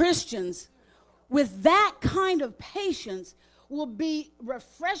as Christians, with that kind of patience, will be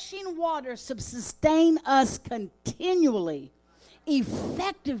refreshing water to sustain us continually.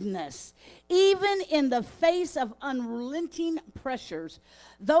 Effectiveness, even in the face of unrelenting pressures.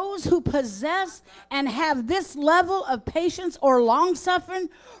 Those who possess and have this level of patience or long-suffering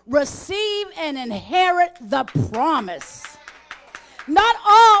receive and inherit the promise. Not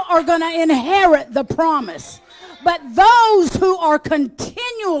all are going to inherit the promise, but those who are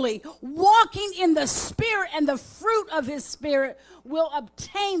continually walking in the Spirit and the fruit of His Spirit will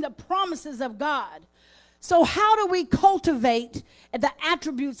obtain the promises of God. So how do we cultivate the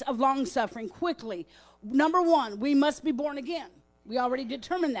attributes of long-suffering quickly? Number one, we must be born again. We already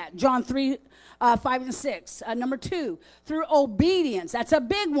determined that. John 3, 5 and 6. Number two, through obedience. That's a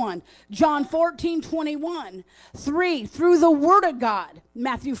big one. John 14, 21. 3, through the Word of God.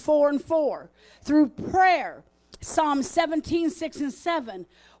 Matthew 4 and 4. Through prayer. Psalm 17, 6 and 7.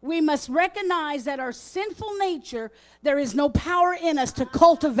 We must recognize that our sinful nature, there is no power in us to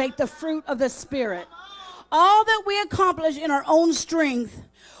cultivate the fruit of the Spirit. All that we accomplish in our own strength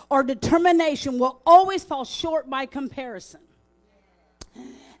or determination will always fall short by comparison.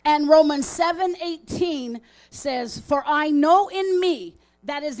 And Romans 7:18 says, for I know in me,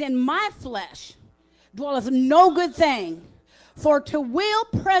 that is in my flesh, dwelleth no good thing. For to will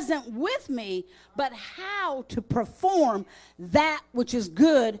present with me, but how to perform that which is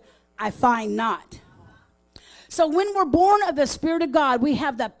good, I find not. So when we're born of the Spirit of God, we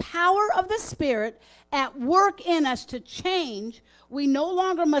have the power of the Spirit at work in us to change. We no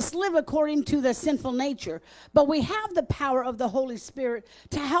longer must live according to the sinful nature, but we have the power of the Holy Spirit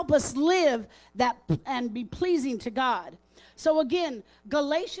to help us live that and be pleasing to God. So again,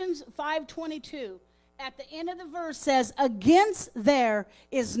 Galatians 5:22, at the end of the verse says, against there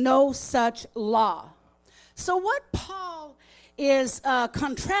is no such law. So what Paul is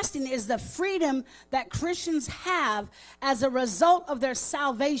contrasting is the freedom that Christians have as a result of their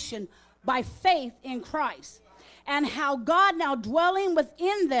salvation by faith in Christ, and how God now dwelling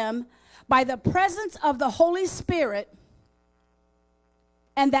within them by the presence of the Holy Spirit,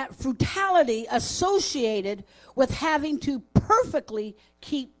 and that frugality associated with having to perfectly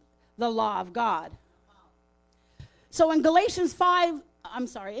keep the law of God. So in Galatians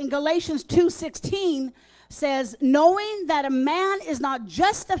 2:16 says, knowing that a man is not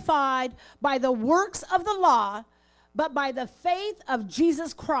justified by the works of the law, but by the faith of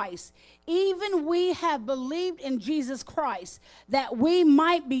Jesus Christ. Even we have believed in Jesus Christ, that we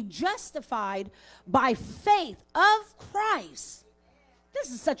might be justified by faith of Christ. This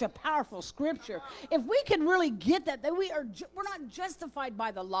is such a powerful scripture. If we can really get that we're not justified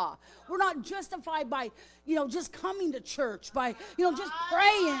by the law. We're not justified by, just coming to church, by, just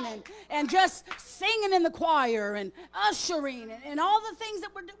praying and just singing in the choir and ushering and all the things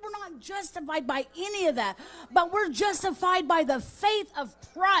that we're not justified by any of that. But we're justified by the faith of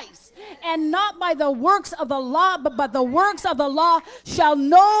Christ, and not by the works of the law, but by the works of the law shall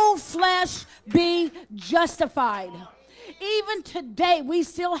no flesh be justified. Even today, we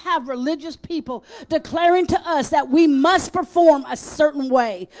still have religious people declaring to us that we must perform a certain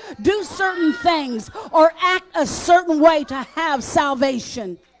way, do certain things, or act a certain way to have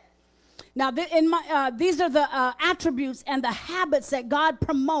salvation. Now, these are the attributes and the habits that God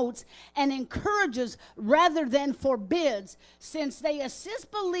promotes and encourages rather than forbids, since they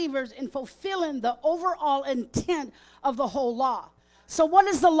assist believers in fulfilling the overall intent of the whole law. So what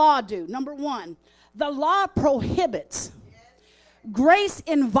does the law do? Number one, the law prohibits. Grace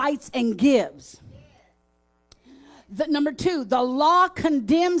invites and gives. Number two, the law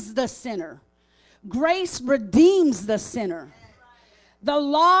condemns the sinner. Grace redeems the sinner. The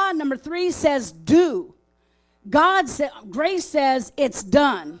law, number three, says do. Grace says it's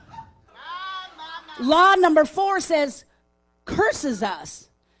done. Law number four says curses us.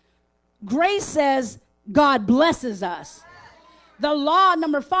 Grace says God blesses us. The law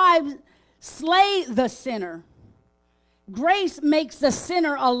number five, slay the sinner. Grace makes the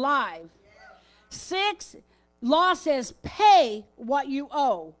sinner alive. 6, law says pay what you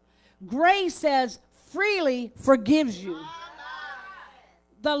owe. Grace says freely forgives you.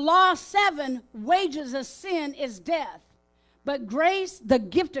 The law 7, wages of sin is death. But grace, the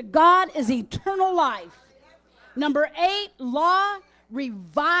gift of God, is eternal life. Number 8, law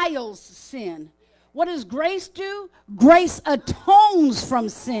reviles sin. What does grace do? Grace atones from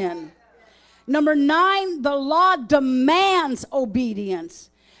sin. Number 9, the law demands obedience.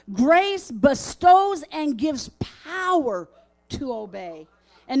 Grace bestows and gives power to obey.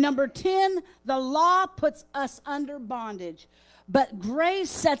 And number 10, the law puts us under bondage. But grace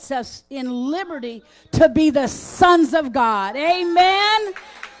sets us in liberty to be the sons of God. Amen.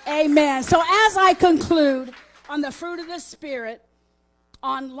 Amen. So as I conclude on the fruit of the Spirit,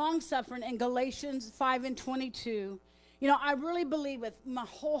 on long-suffering in Galatians 5:22, I really believe with my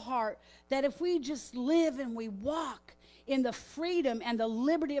whole heart that if we just live and we walk in the freedom and the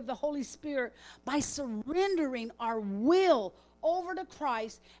liberty of the Holy Spirit by surrendering our will over to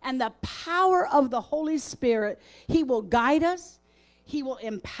Christ and the power of the Holy Spirit, He will guide us. He will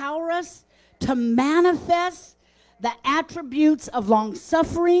empower us to manifest the attributes of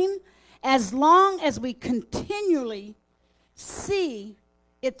long-suffering as long as we continually see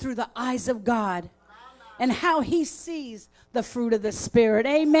it through the eyes of God and how He sees the fruit of the Spirit.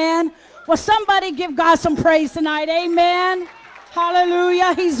 Amen. Well, somebody give God some praise tonight. Amen.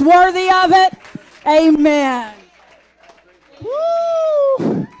 Hallelujah. He's worthy of it. Amen.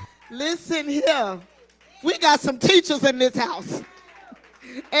 Woo! Listen here. We got some teachers in this house.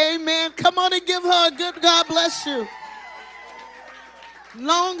 Amen. Come on and give her a good God bless you.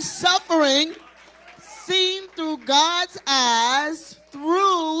 Long-suffering seen through God's eyes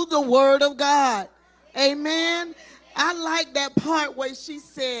through the Word of God. Amen. I like that part where she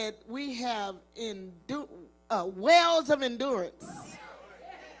said we have wells of endurance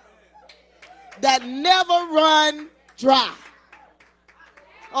that never run dry.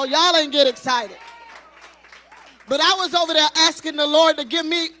 Oh, y'all ain't get excited. But I was over there asking the Lord to give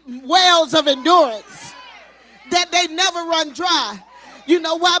me wells of endurance that they never run dry. You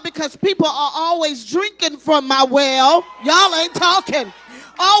know why? Because people are always drinking from my well. Y'all ain't talking.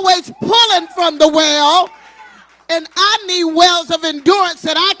 Always pulling from the well. And I need wells of endurance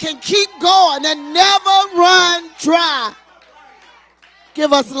that I can keep going and never run dry.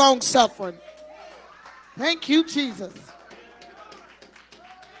 Give us long suffering. Thank you, Jesus.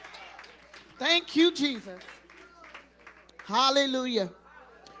 Thank you, Jesus. Hallelujah.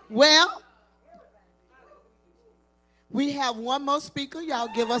 Well, we have one more speaker. Y'all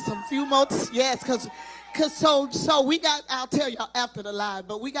give us a few more. Yes, because so we got, I'll tell y'all after the live,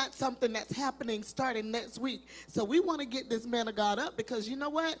 but we got something that's happening starting next week. So we want to get this man of God up because you know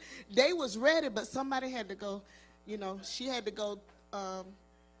what? They was ready, but somebody had to go, you know, she had to go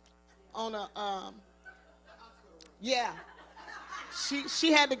on a, yeah.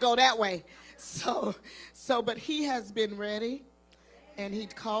 She had to go that way. But he has been ready. And he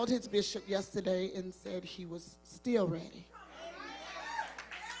called his bishop yesterday and said he was still ready.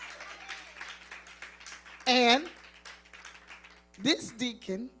 And this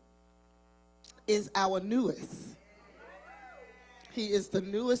deacon is our newest. He is the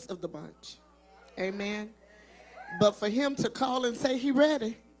newest of the bunch. Amen. But for him to call and say he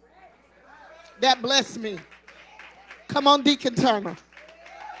ready, that blessed me. Come on, Deacon Turner.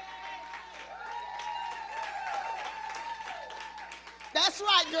 That's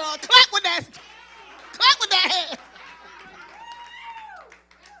right, girl. Clap with that. Clap with that hand.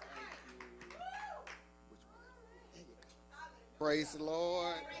 Praise the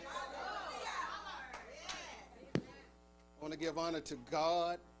Lord. I want to give honor to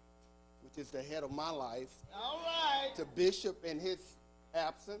God, which is the head of my life. All right. To Bishop in his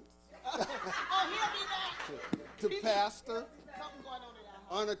absence. He'll be back. To Pastor. Something going on in our house.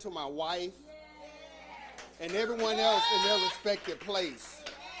 Honor to my wife. And everyone else in their respective place.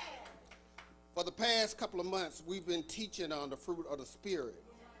 For the past couple of months, we've been teaching on the fruit of the Spirit.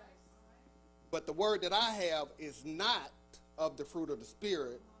 But the word that I have is not of the fruit of the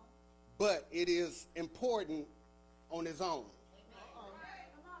Spirit, but it is important on its own.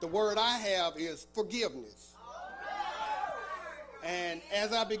 The word I have is forgiveness. And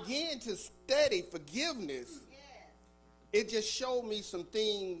as I began to study forgiveness, it just showed me some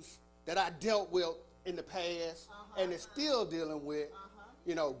things that I dealt with in the past and is still dealing with,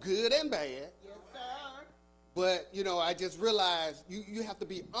 you know, good and bad. Yes, sir. But, you know, I just realized you have to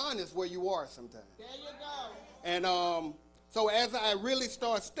be honest where you are sometimes. There you go. And so as I really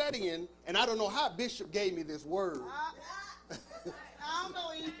start studying, and I don't know how Bishop gave me this word. I don't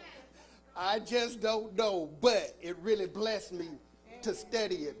know either. I just don't know, but it really blessed me to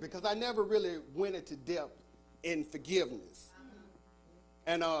study it because I never really went into depth in forgiveness.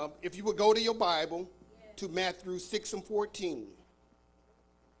 And if you would go to your Bible to Matthew 6 and 14.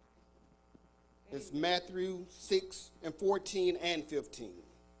 It's Matthew 6 and 14 and 15.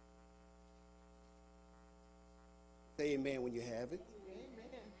 Say amen when you have it.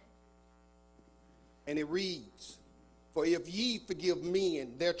 Amen. And it reads, "For if ye forgive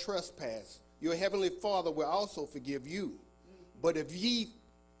men their trespass, your heavenly Father will also forgive you. But if ye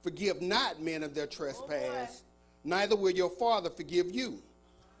forgive not men of their trespass, neither will your Father forgive you."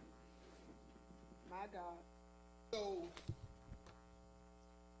 My God. So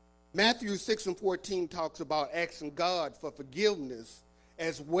Matthew 6 and 14 talks about asking God for forgiveness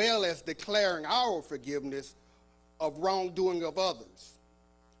as well as declaring our forgiveness of wrongdoing of others.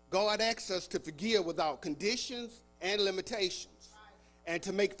 God asks us to forgive without conditions and limitations and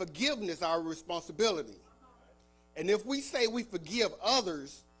to make forgiveness our responsibility. And if we say we forgive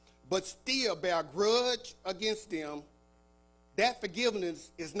others but still bear a grudge against them, that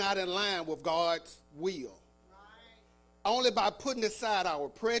forgiveness is not in line with God's will. Only by putting aside our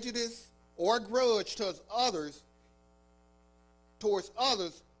prejudice or grudge towards others,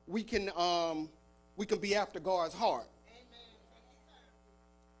 we can be after God's heart.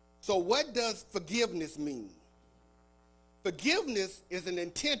 So what does forgiveness mean? Forgiveness is it's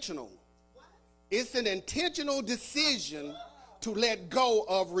an intentional decision to let go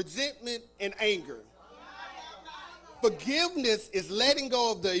of resentment and anger. Forgiveness is letting go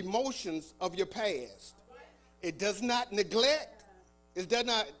of the emotions of your past. It does not neglect, it does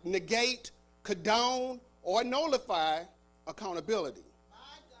not negate, condone, or nullify accountability.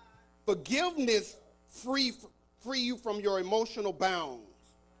 Forgiveness free you from your emotional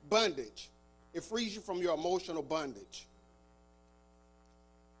bondage. It frees you from your emotional bondage.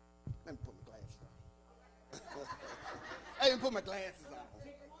 Let me put my glasses on. Let me put my glasses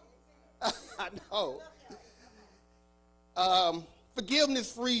on. I know.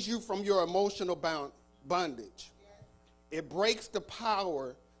 Forgiveness frees you from your emotional bondage. It breaks the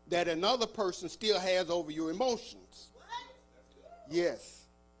power that another person still has over your emotions. Yes.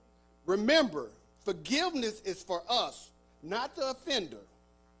 Remember, forgiveness is for us, not the offender.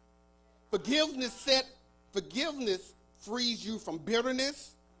 Forgiveness frees you from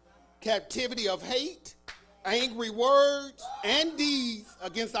bitterness, captivity of hate, angry words, and deeds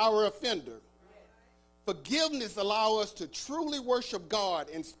against our offender. Forgiveness allows us to truly worship God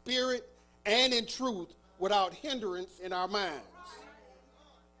in spirit and in truth without hindrance in our minds.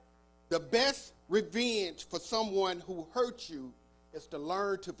 The best revenge for someone who hurt you is to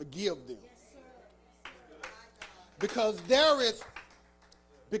learn to forgive them. Because there is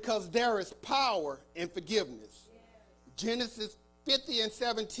power in forgiveness. Genesis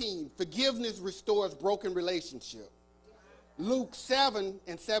 50:17, forgiveness restores broken relationship. Luke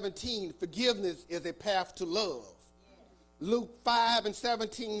 7:17, forgiveness is a path to love. Luke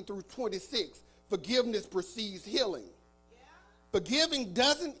 5:17 through 26, forgiveness precedes healing. Forgiving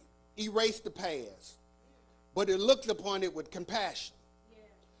doesn't erase the past, but it looks upon it with compassion.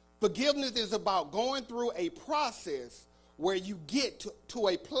 Forgiveness is about going through a process where you get to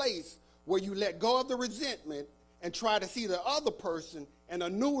a place where you let go of the resentment and try to see the other person in a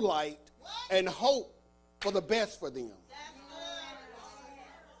new light and hope for the best for them.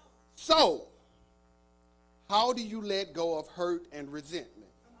 So, how do you let go of hurt and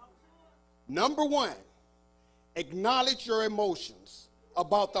resentment? Number one, acknowledge your emotions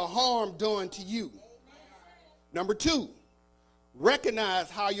about the harm done to you. Number two, recognize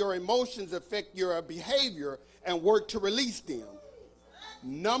how your emotions affect your behavior and work to release them.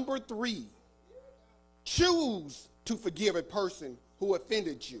 Number three, choose to forgive a person who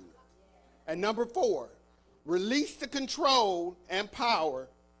offended you. And number four, release the control and power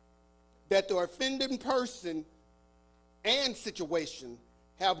that the offending person and situation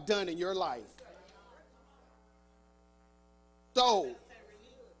have done in your life.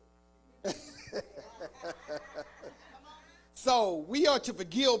 So we are to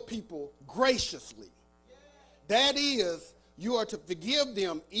forgive people graciously. That is, you are to forgive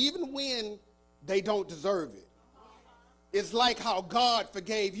them even when they don't deserve it. It's like how God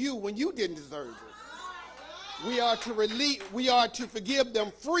forgave you when you didn't deserve it. We are to forgive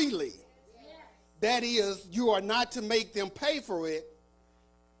them freely. That is, you are not to make them pay for it.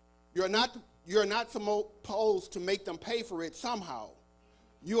 You're not supposed to make them pay for it somehow.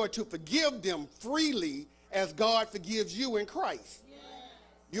 You are to forgive them freely as God forgives you in Christ.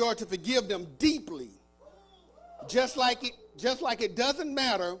 You are to forgive them deeply. Just like it doesn't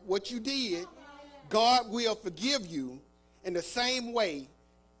matter what you did, God will forgive you in the same way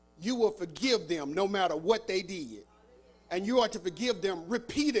you will forgive them no matter what they did. And you are to forgive them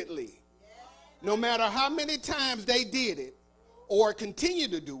repeatedly. No matter how many times they did it or continue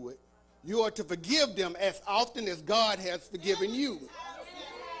to do it, you are to forgive them as often as God has forgiven you.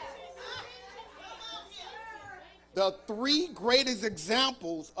 The three greatest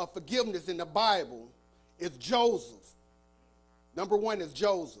examples of forgiveness in the Bible is Joseph. Number one is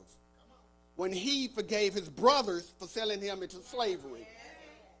Joseph, when he forgave his brothers for selling him into slavery.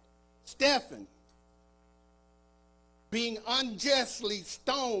 Stephen, being unjustly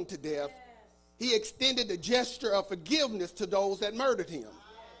stoned to death, he extended a gesture of forgiveness to those that murdered him.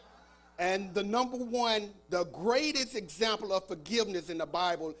 And the number one, the greatest example of forgiveness in the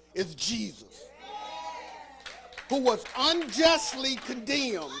Bible is Jesus, who was unjustly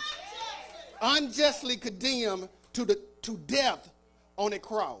condemned to death on a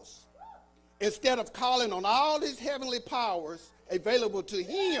cross. Instead of calling on all his heavenly powers available to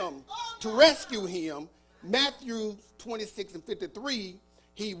him to rescue him, Matthew 26:53,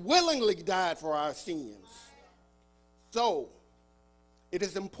 he willingly died for our sins. So, it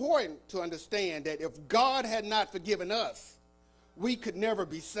is important to understand that if God had not forgiven us, we could never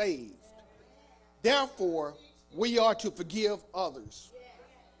be saved. Therefore, we are to forgive others.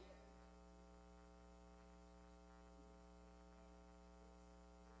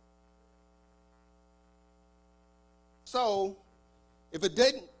 So, it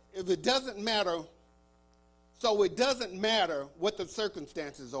doesn't matter what the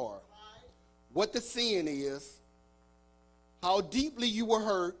circumstances are, what the sin is, how deeply you were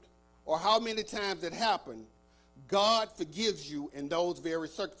hurt, or how many times it happened. God forgives you in those very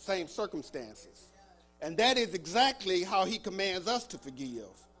same circumstances. And that is exactly how he commands us to forgive.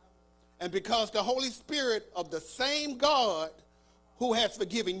 And because the Holy Spirit of the same God who has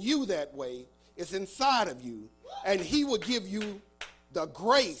forgiven you that way is inside of you, and he will give you the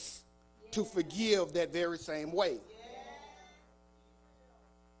grace to forgive that very same way.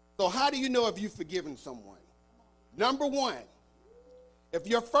 So how do you know if you've forgiven someone? Number one, if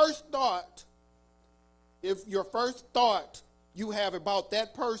your first thought you have about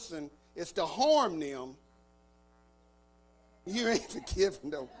that person is to harm them, you ain't forgiven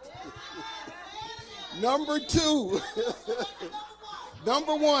them. Number two,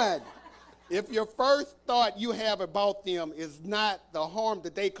 number one, if your first thought you have about them is not the harm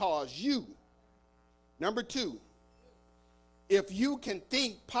that they cause you. Number two, if you can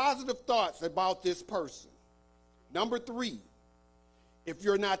think positive thoughts about this person. Number three, if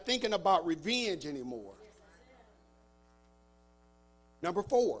you're not thinking about revenge anymore. Number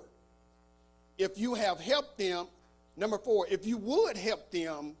 4, if you have helped them. Number 4, if you would help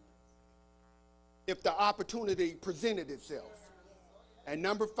them if the opportunity presented itself. And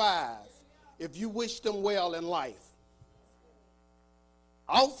number 5, if you wish them well in life.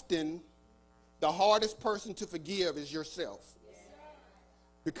 Often, the hardest person to forgive is yourself.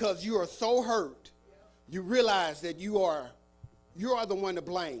 Because you are so hurt, you realize that you are the one to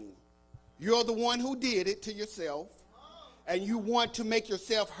blame. You're the one who did it to yourself, and you want to make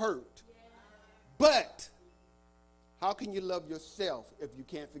yourself hurt. But how can you love yourself if you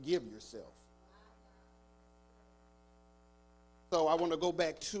can't forgive yourself? So I want to go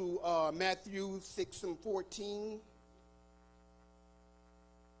back to Matthew 6 and 14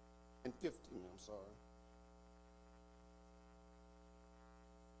 and 15, I'm sorry.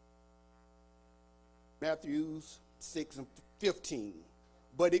 Matthew 6 and 15.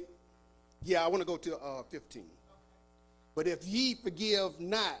 I want to go to 15. But if ye forgive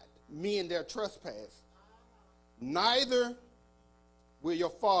not men their trespass, neither will your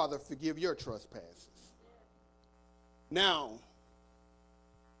Father forgive your trespasses. Now,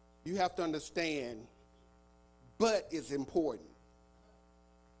 you have to understand, but is important.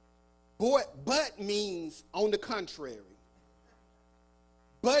 But means on the contrary.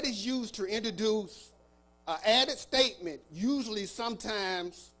 But is used to introduce an added statement, usually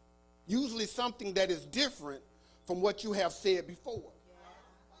something that is different from what you have said before.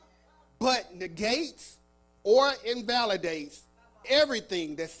 But negates or invalidates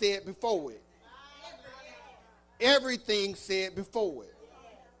everything that's said before it. Everything said before it.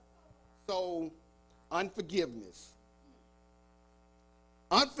 So, unforgiveness.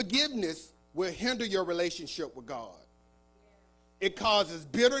 Unforgiveness will hinder your relationship with God. It causes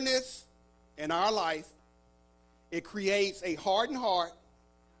bitterness in our life. It creates a hardened heart.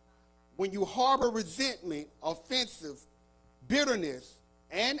 When you harbor resentment, offensive, bitterness,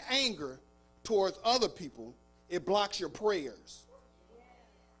 and anger towards other people, it blocks your prayers.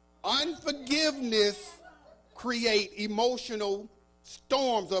 Unforgiveness creates emotional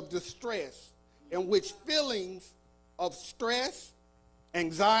storms of distress in which feelings of stress,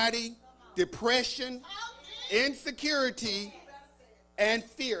 anxiety, depression, insecurity, and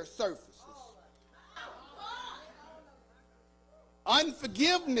fear surfaces.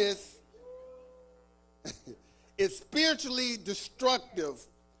 Unforgiveness is spiritually destructive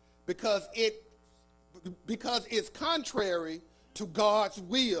because it's contrary to God's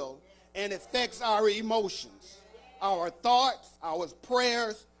will and affects our emotions, our thoughts, our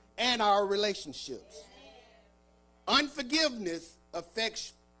prayers, and our relationships. Unforgiveness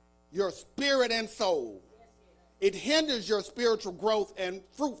affects your spirit and soul. It hinders your spiritual growth and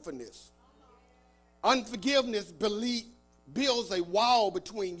fruitfulness. Unforgiveness builds a wall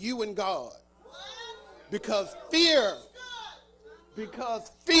between you and God. Because fear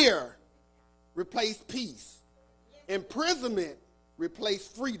replaced peace. Imprisonment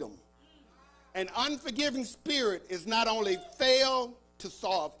replaced freedom. An unforgiving spirit is not only fail to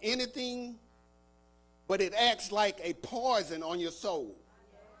solve anything, but it acts like a poison on your soul.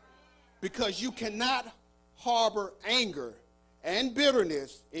 Because you cannot harbor anger and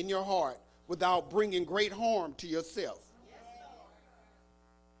bitterness in your heart without bringing great harm to yourself.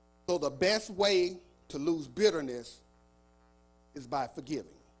 So the best way to lose bitterness is by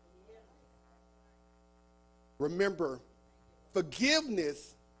forgiving. Remember,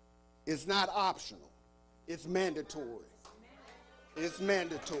 forgiveness is not optional. It's mandatory. It's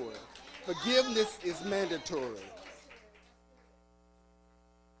mandatory. Forgiveness is mandatory.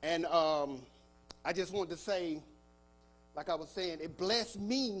 And I just wanted to say, like I was saying, it blessed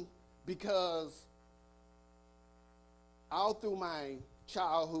me because all through my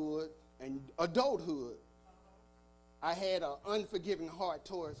childhood and adulthood, I had an unforgiving heart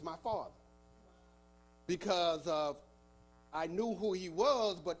towards my father because of I knew who he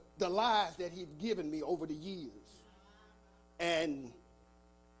was, but the lies that he'd given me over the years. And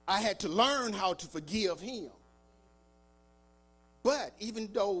I had to learn how to forgive him. But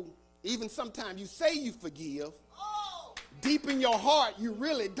even sometimes you say you forgive, deep in your heart, you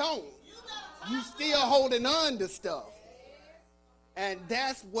really don't. You still holding on to stuff. And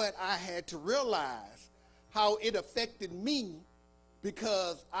that's what I had to realize, how it affected me,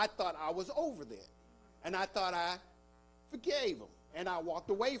 because I thought I was over that. And I thought I forgave him, and I walked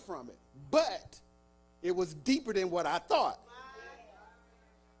away from it. But it was deeper than what I thought.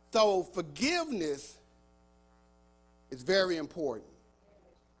 So forgiveness is very important.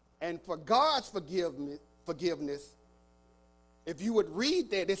 And for God's forgiveness, if you would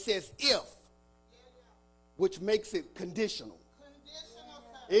read that, it says if, which makes it conditional.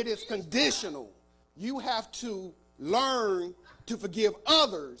 It is conditional. You have to learn to forgive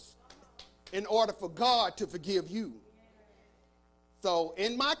others in order for God to forgive you. So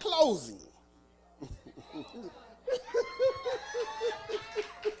in my closing,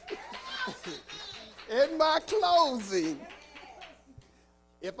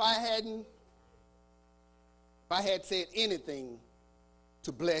 if I had said anything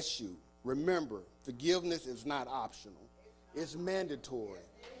to bless you, remember, forgiveness is not optional. It's mandatory.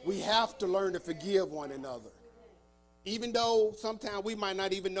 We have to learn to forgive one another. Even though sometimes we might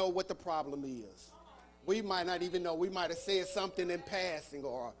not even know what the problem is. We might not even know. We might have said something in passing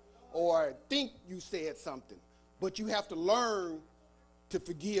or think you said something. But you have to learn to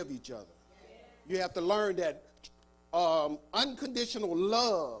forgive each other. You have to learn that unconditional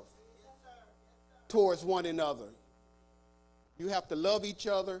love towards one another. You have to love each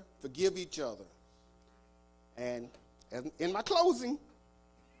other, forgive each other. And in my closing,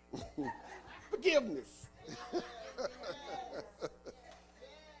 forgiveness.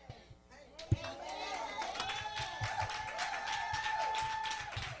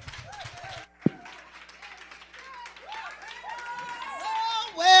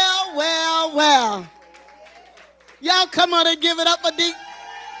 Well. Y'all come on and give it up for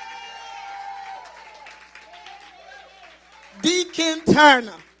Deacon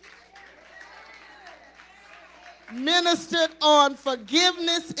Turner. Ministered on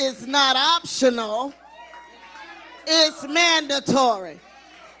forgiveness is not optional. It's mandatory.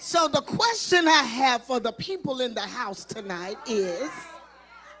 So the question I have for the people in the house tonight is,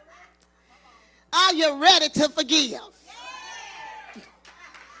 are you ready to forgive?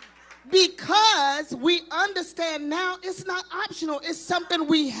 Because we understand now it's not optional. It's something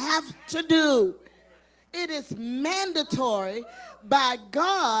we have to do. It is mandatory by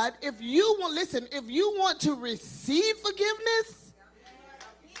God. If you want to receive forgiveness,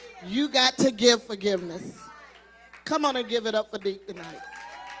 you got to give forgiveness. Come on and give it up for Deacon tonight.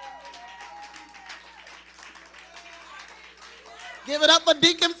 Give it up for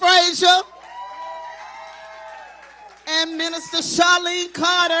Deacon Frazier and Minister Charlene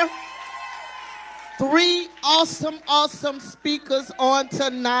Carter. 3 awesome speakers on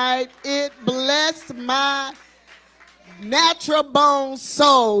tonight. It blessed my natural bone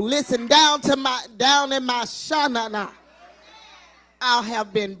soul. Listen, down in my shanana, I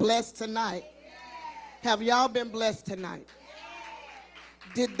have been blessed tonight. Have y'all been blessed tonight?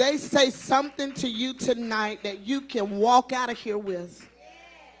 Did they say something to you tonight that you can walk out of here with?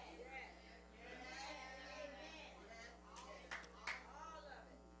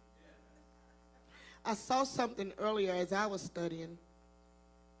 I saw something earlier as I was studying,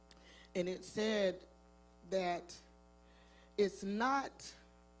 and it said that it's not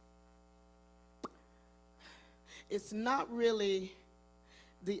really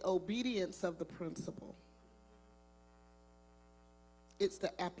the obedience of the principle. It's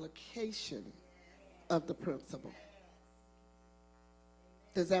the application of the principle.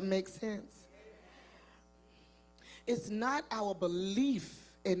 Does that make sense? It's not our belief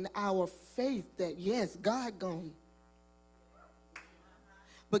in our faith that, yes, God gone.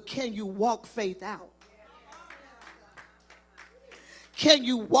 But can you walk faith out? Can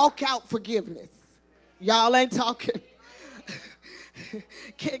you walk out forgiveness? Y'all ain't talking.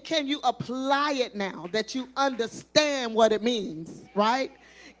 Can you apply it now that you understand what it means, right?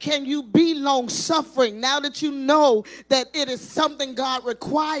 Can you be long-suffering now that you know that it is something God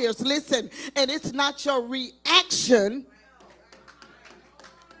requires? Listen, and it's not your reaction.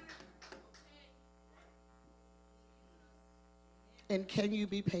 And can you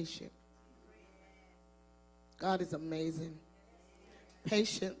be patient? God is amazing.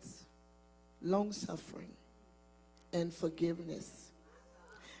 Patience, long-suffering, and forgiveness.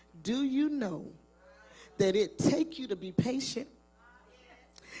 Do you know that it takes you to be patient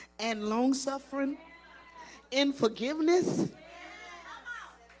and long-suffering in forgiveness?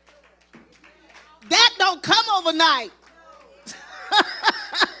 That don't come overnight.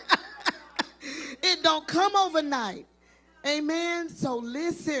 It don't come overnight. Amen. So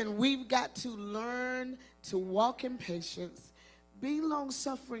listen, we've got to learn to walk in patience. Be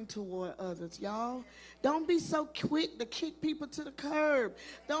long-suffering toward others, y'all. Don't be so quick to kick people to the curb.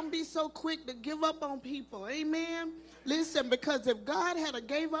 Don't be so quick to give up on people. Amen. Listen, because if God had a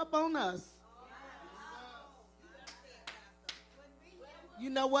gave up on us, you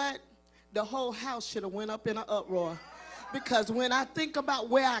know what? The whole house should have went up in an uproar. Because when I think about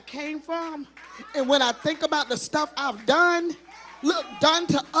where I came from, and when I think about the stuff I've done, look, done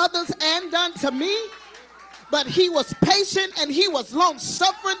to others and done to me, but he was patient and he was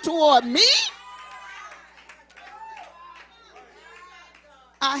long-suffering toward me.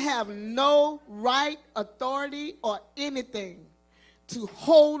 I have no right, authority, or anything to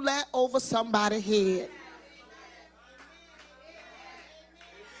hold that over somebody's head.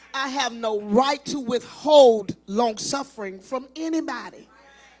 I have no right to withhold long suffering from anybody.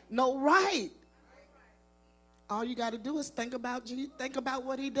 No right. All you got to do is think about Jesus. Think about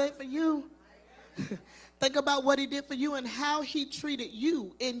what he did for you. Think about what he did for you and how he treated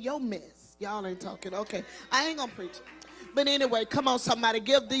you in your mess. Y'all ain't talking. Okay, I ain't gonna preach. But anyway, come on, somebody.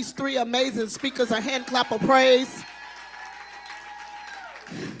 Give these three amazing speakers a hand clap of praise.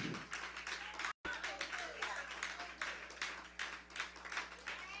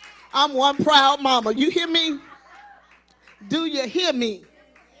 I'm one proud mama. You hear me? Do you hear me?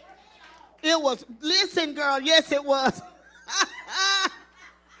 It was, listen, girl, yes, it was.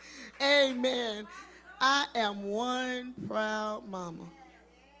 Amen. I am one proud mama.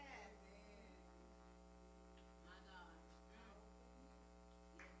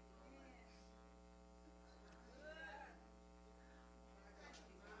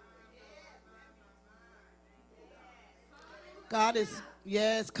 God is,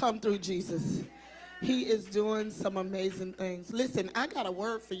 yes, come through, Jesus. He is doing some amazing things. Listen, I got a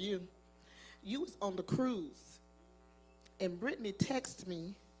word for you. You was on the cruise, and Brittany texted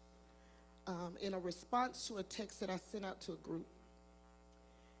me in a response to a text that I sent out to a group.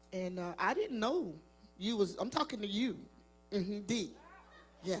 And I didn't know you was, I'm talking to you, D.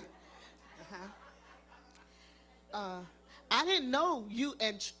 Yeah. I didn't know you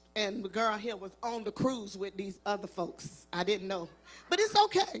and the girl here was on the cruise with these other folks. I didn't know. But it's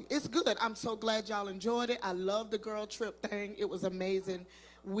okay. It's good. I'm so glad y'all enjoyed it. I love the girl trip thing. It was amazing.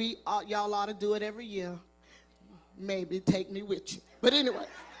 Y'all ought to do it every year. Maybe take me with you. But anyway.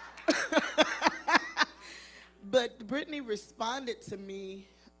 But Brittany responded to me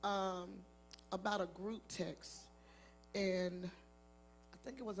about a group text. And I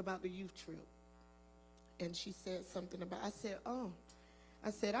think it was about the youth trip. And she said something about, I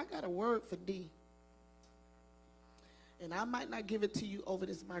said, I got a word for D. And I might not give it to you over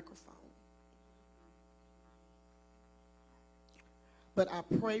this microphone. But I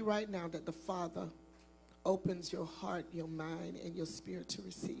pray right now that the Father opens your heart, your mind, and your spirit to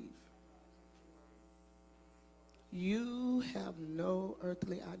receive. You have no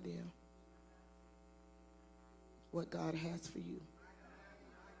earthly idea what God has for you.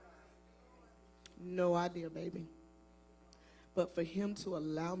 No idea, baby. But for him to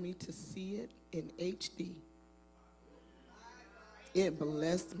allow me to see it in HD, it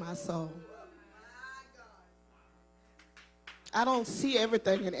blessed my soul. I don't see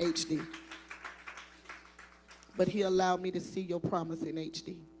everything in HD, but he allowed me to see your promise in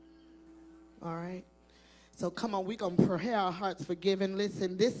HD. All right? So come on, we're going to prepare our hearts for giving.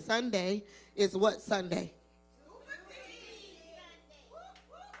 Listen, this Sunday is what Sunday?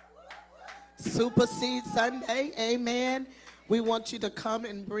 Super Seed Sunday. Amen. We want you to come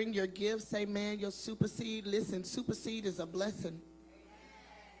and bring your gifts. Amen. Your super seed. Listen, super seed is a blessing.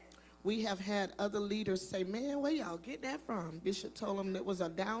 We have had other leaders say, man, where y'all get that from? Bishop told them it was a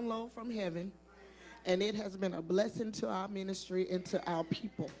download from heaven, and it has been a blessing to our ministry and to our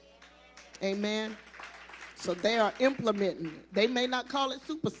people. Amen. So they are implementing it. They may not call it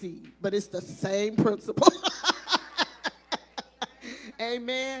super seed, but it's the same principle.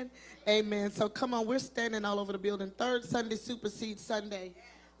 Amen. Amen. So come on, we're standing all over the building. Third Sunday, Super Seed Sunday.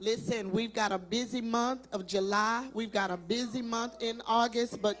 Listen, we've got a busy month of July. We've got a busy month in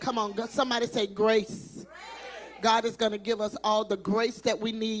August. But come on, somebody say grace. God is going to give us all the grace that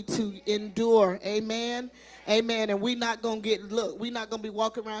we need to endure. Amen. Amen. And we're not going to we're not going to be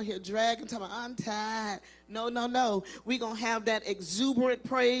walking around here dragging, talking about, I'm tired. No, no, no. We're going to have that exuberant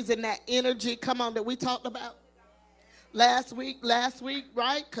praise and that energy, come on, that we talked about last week,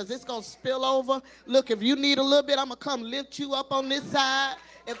 right? Because it's going to spill over. Look, if you need a little bit, I'm going to come lift you up on this side.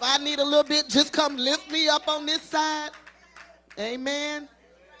 If I need a little bit, just come lift me up on this side. Amen.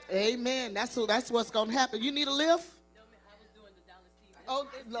 Amen. That's what's going to happen. You need a lift? Oh,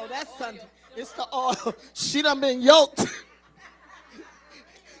 no, that's Sunday. It's the oil. She done been yoked.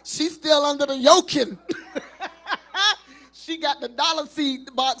 She's still under the yoking. She got the dollar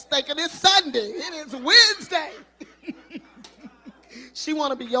seed box thinking it's Sunday. It is Wednesday. She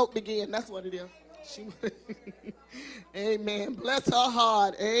want to be yoked again. That's what it is. Amen. Bless her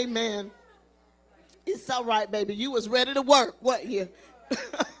heart. Amen. It's all right, baby. You was ready to work. What here?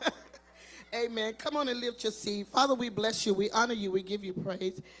 Amen. Come on and lift your seat. Father, we bless you. We honor you. We give you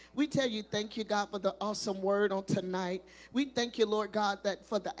praise. We tell you thank you, God, for the awesome word on tonight. We thank you, Lord God, that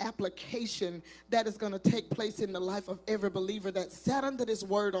for the application that is going to take place in the life of every believer that sat under this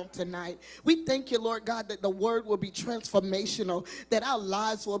word on tonight. We thank you, Lord God, that the word will be transformational, that our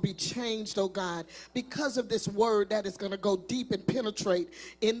lives will be changed, oh God, because of this word that is going to go deep and penetrate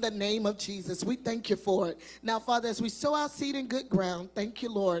in the name of Jesus. We thank you for it. Now, Father, as we sow our seed in good ground, thank you,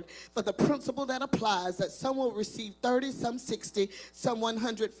 Lord, for the principle that applies, that some will receive 30, some 60, some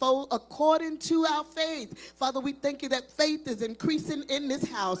 100-fold according to our faith. Father, we thank you that faith is increasing in this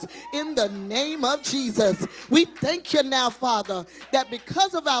house in the name of Jesus. We thank you now, Father, that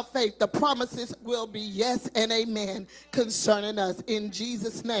because of our faith, the promises will be yes and amen concerning us in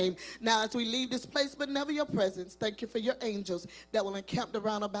Jesus' name. Now, as we leave this place, but never your presence, thank you for your angels that will encamp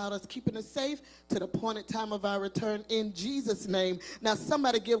around about us, keeping us safe to the appointed time of our return in Jesus' name. Now,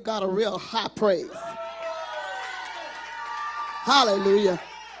 somebody give God a real high praise. Hallelujah.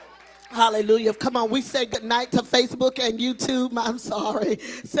 Hallelujah. Come on, we say good night to Facebook and YouTube. I'm sorry.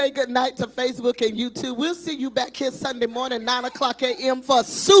 Say good night to Facebook and YouTube. We'll see you back here Sunday morning, 9 o'clock a.m. for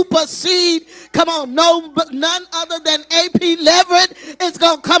Super Seed. Come on, none other than AP Leverett is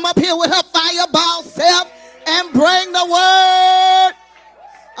going to come up here with her fireball self and bring the word.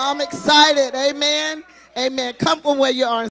 I'm excited. Amen. Amen. Come from where you are.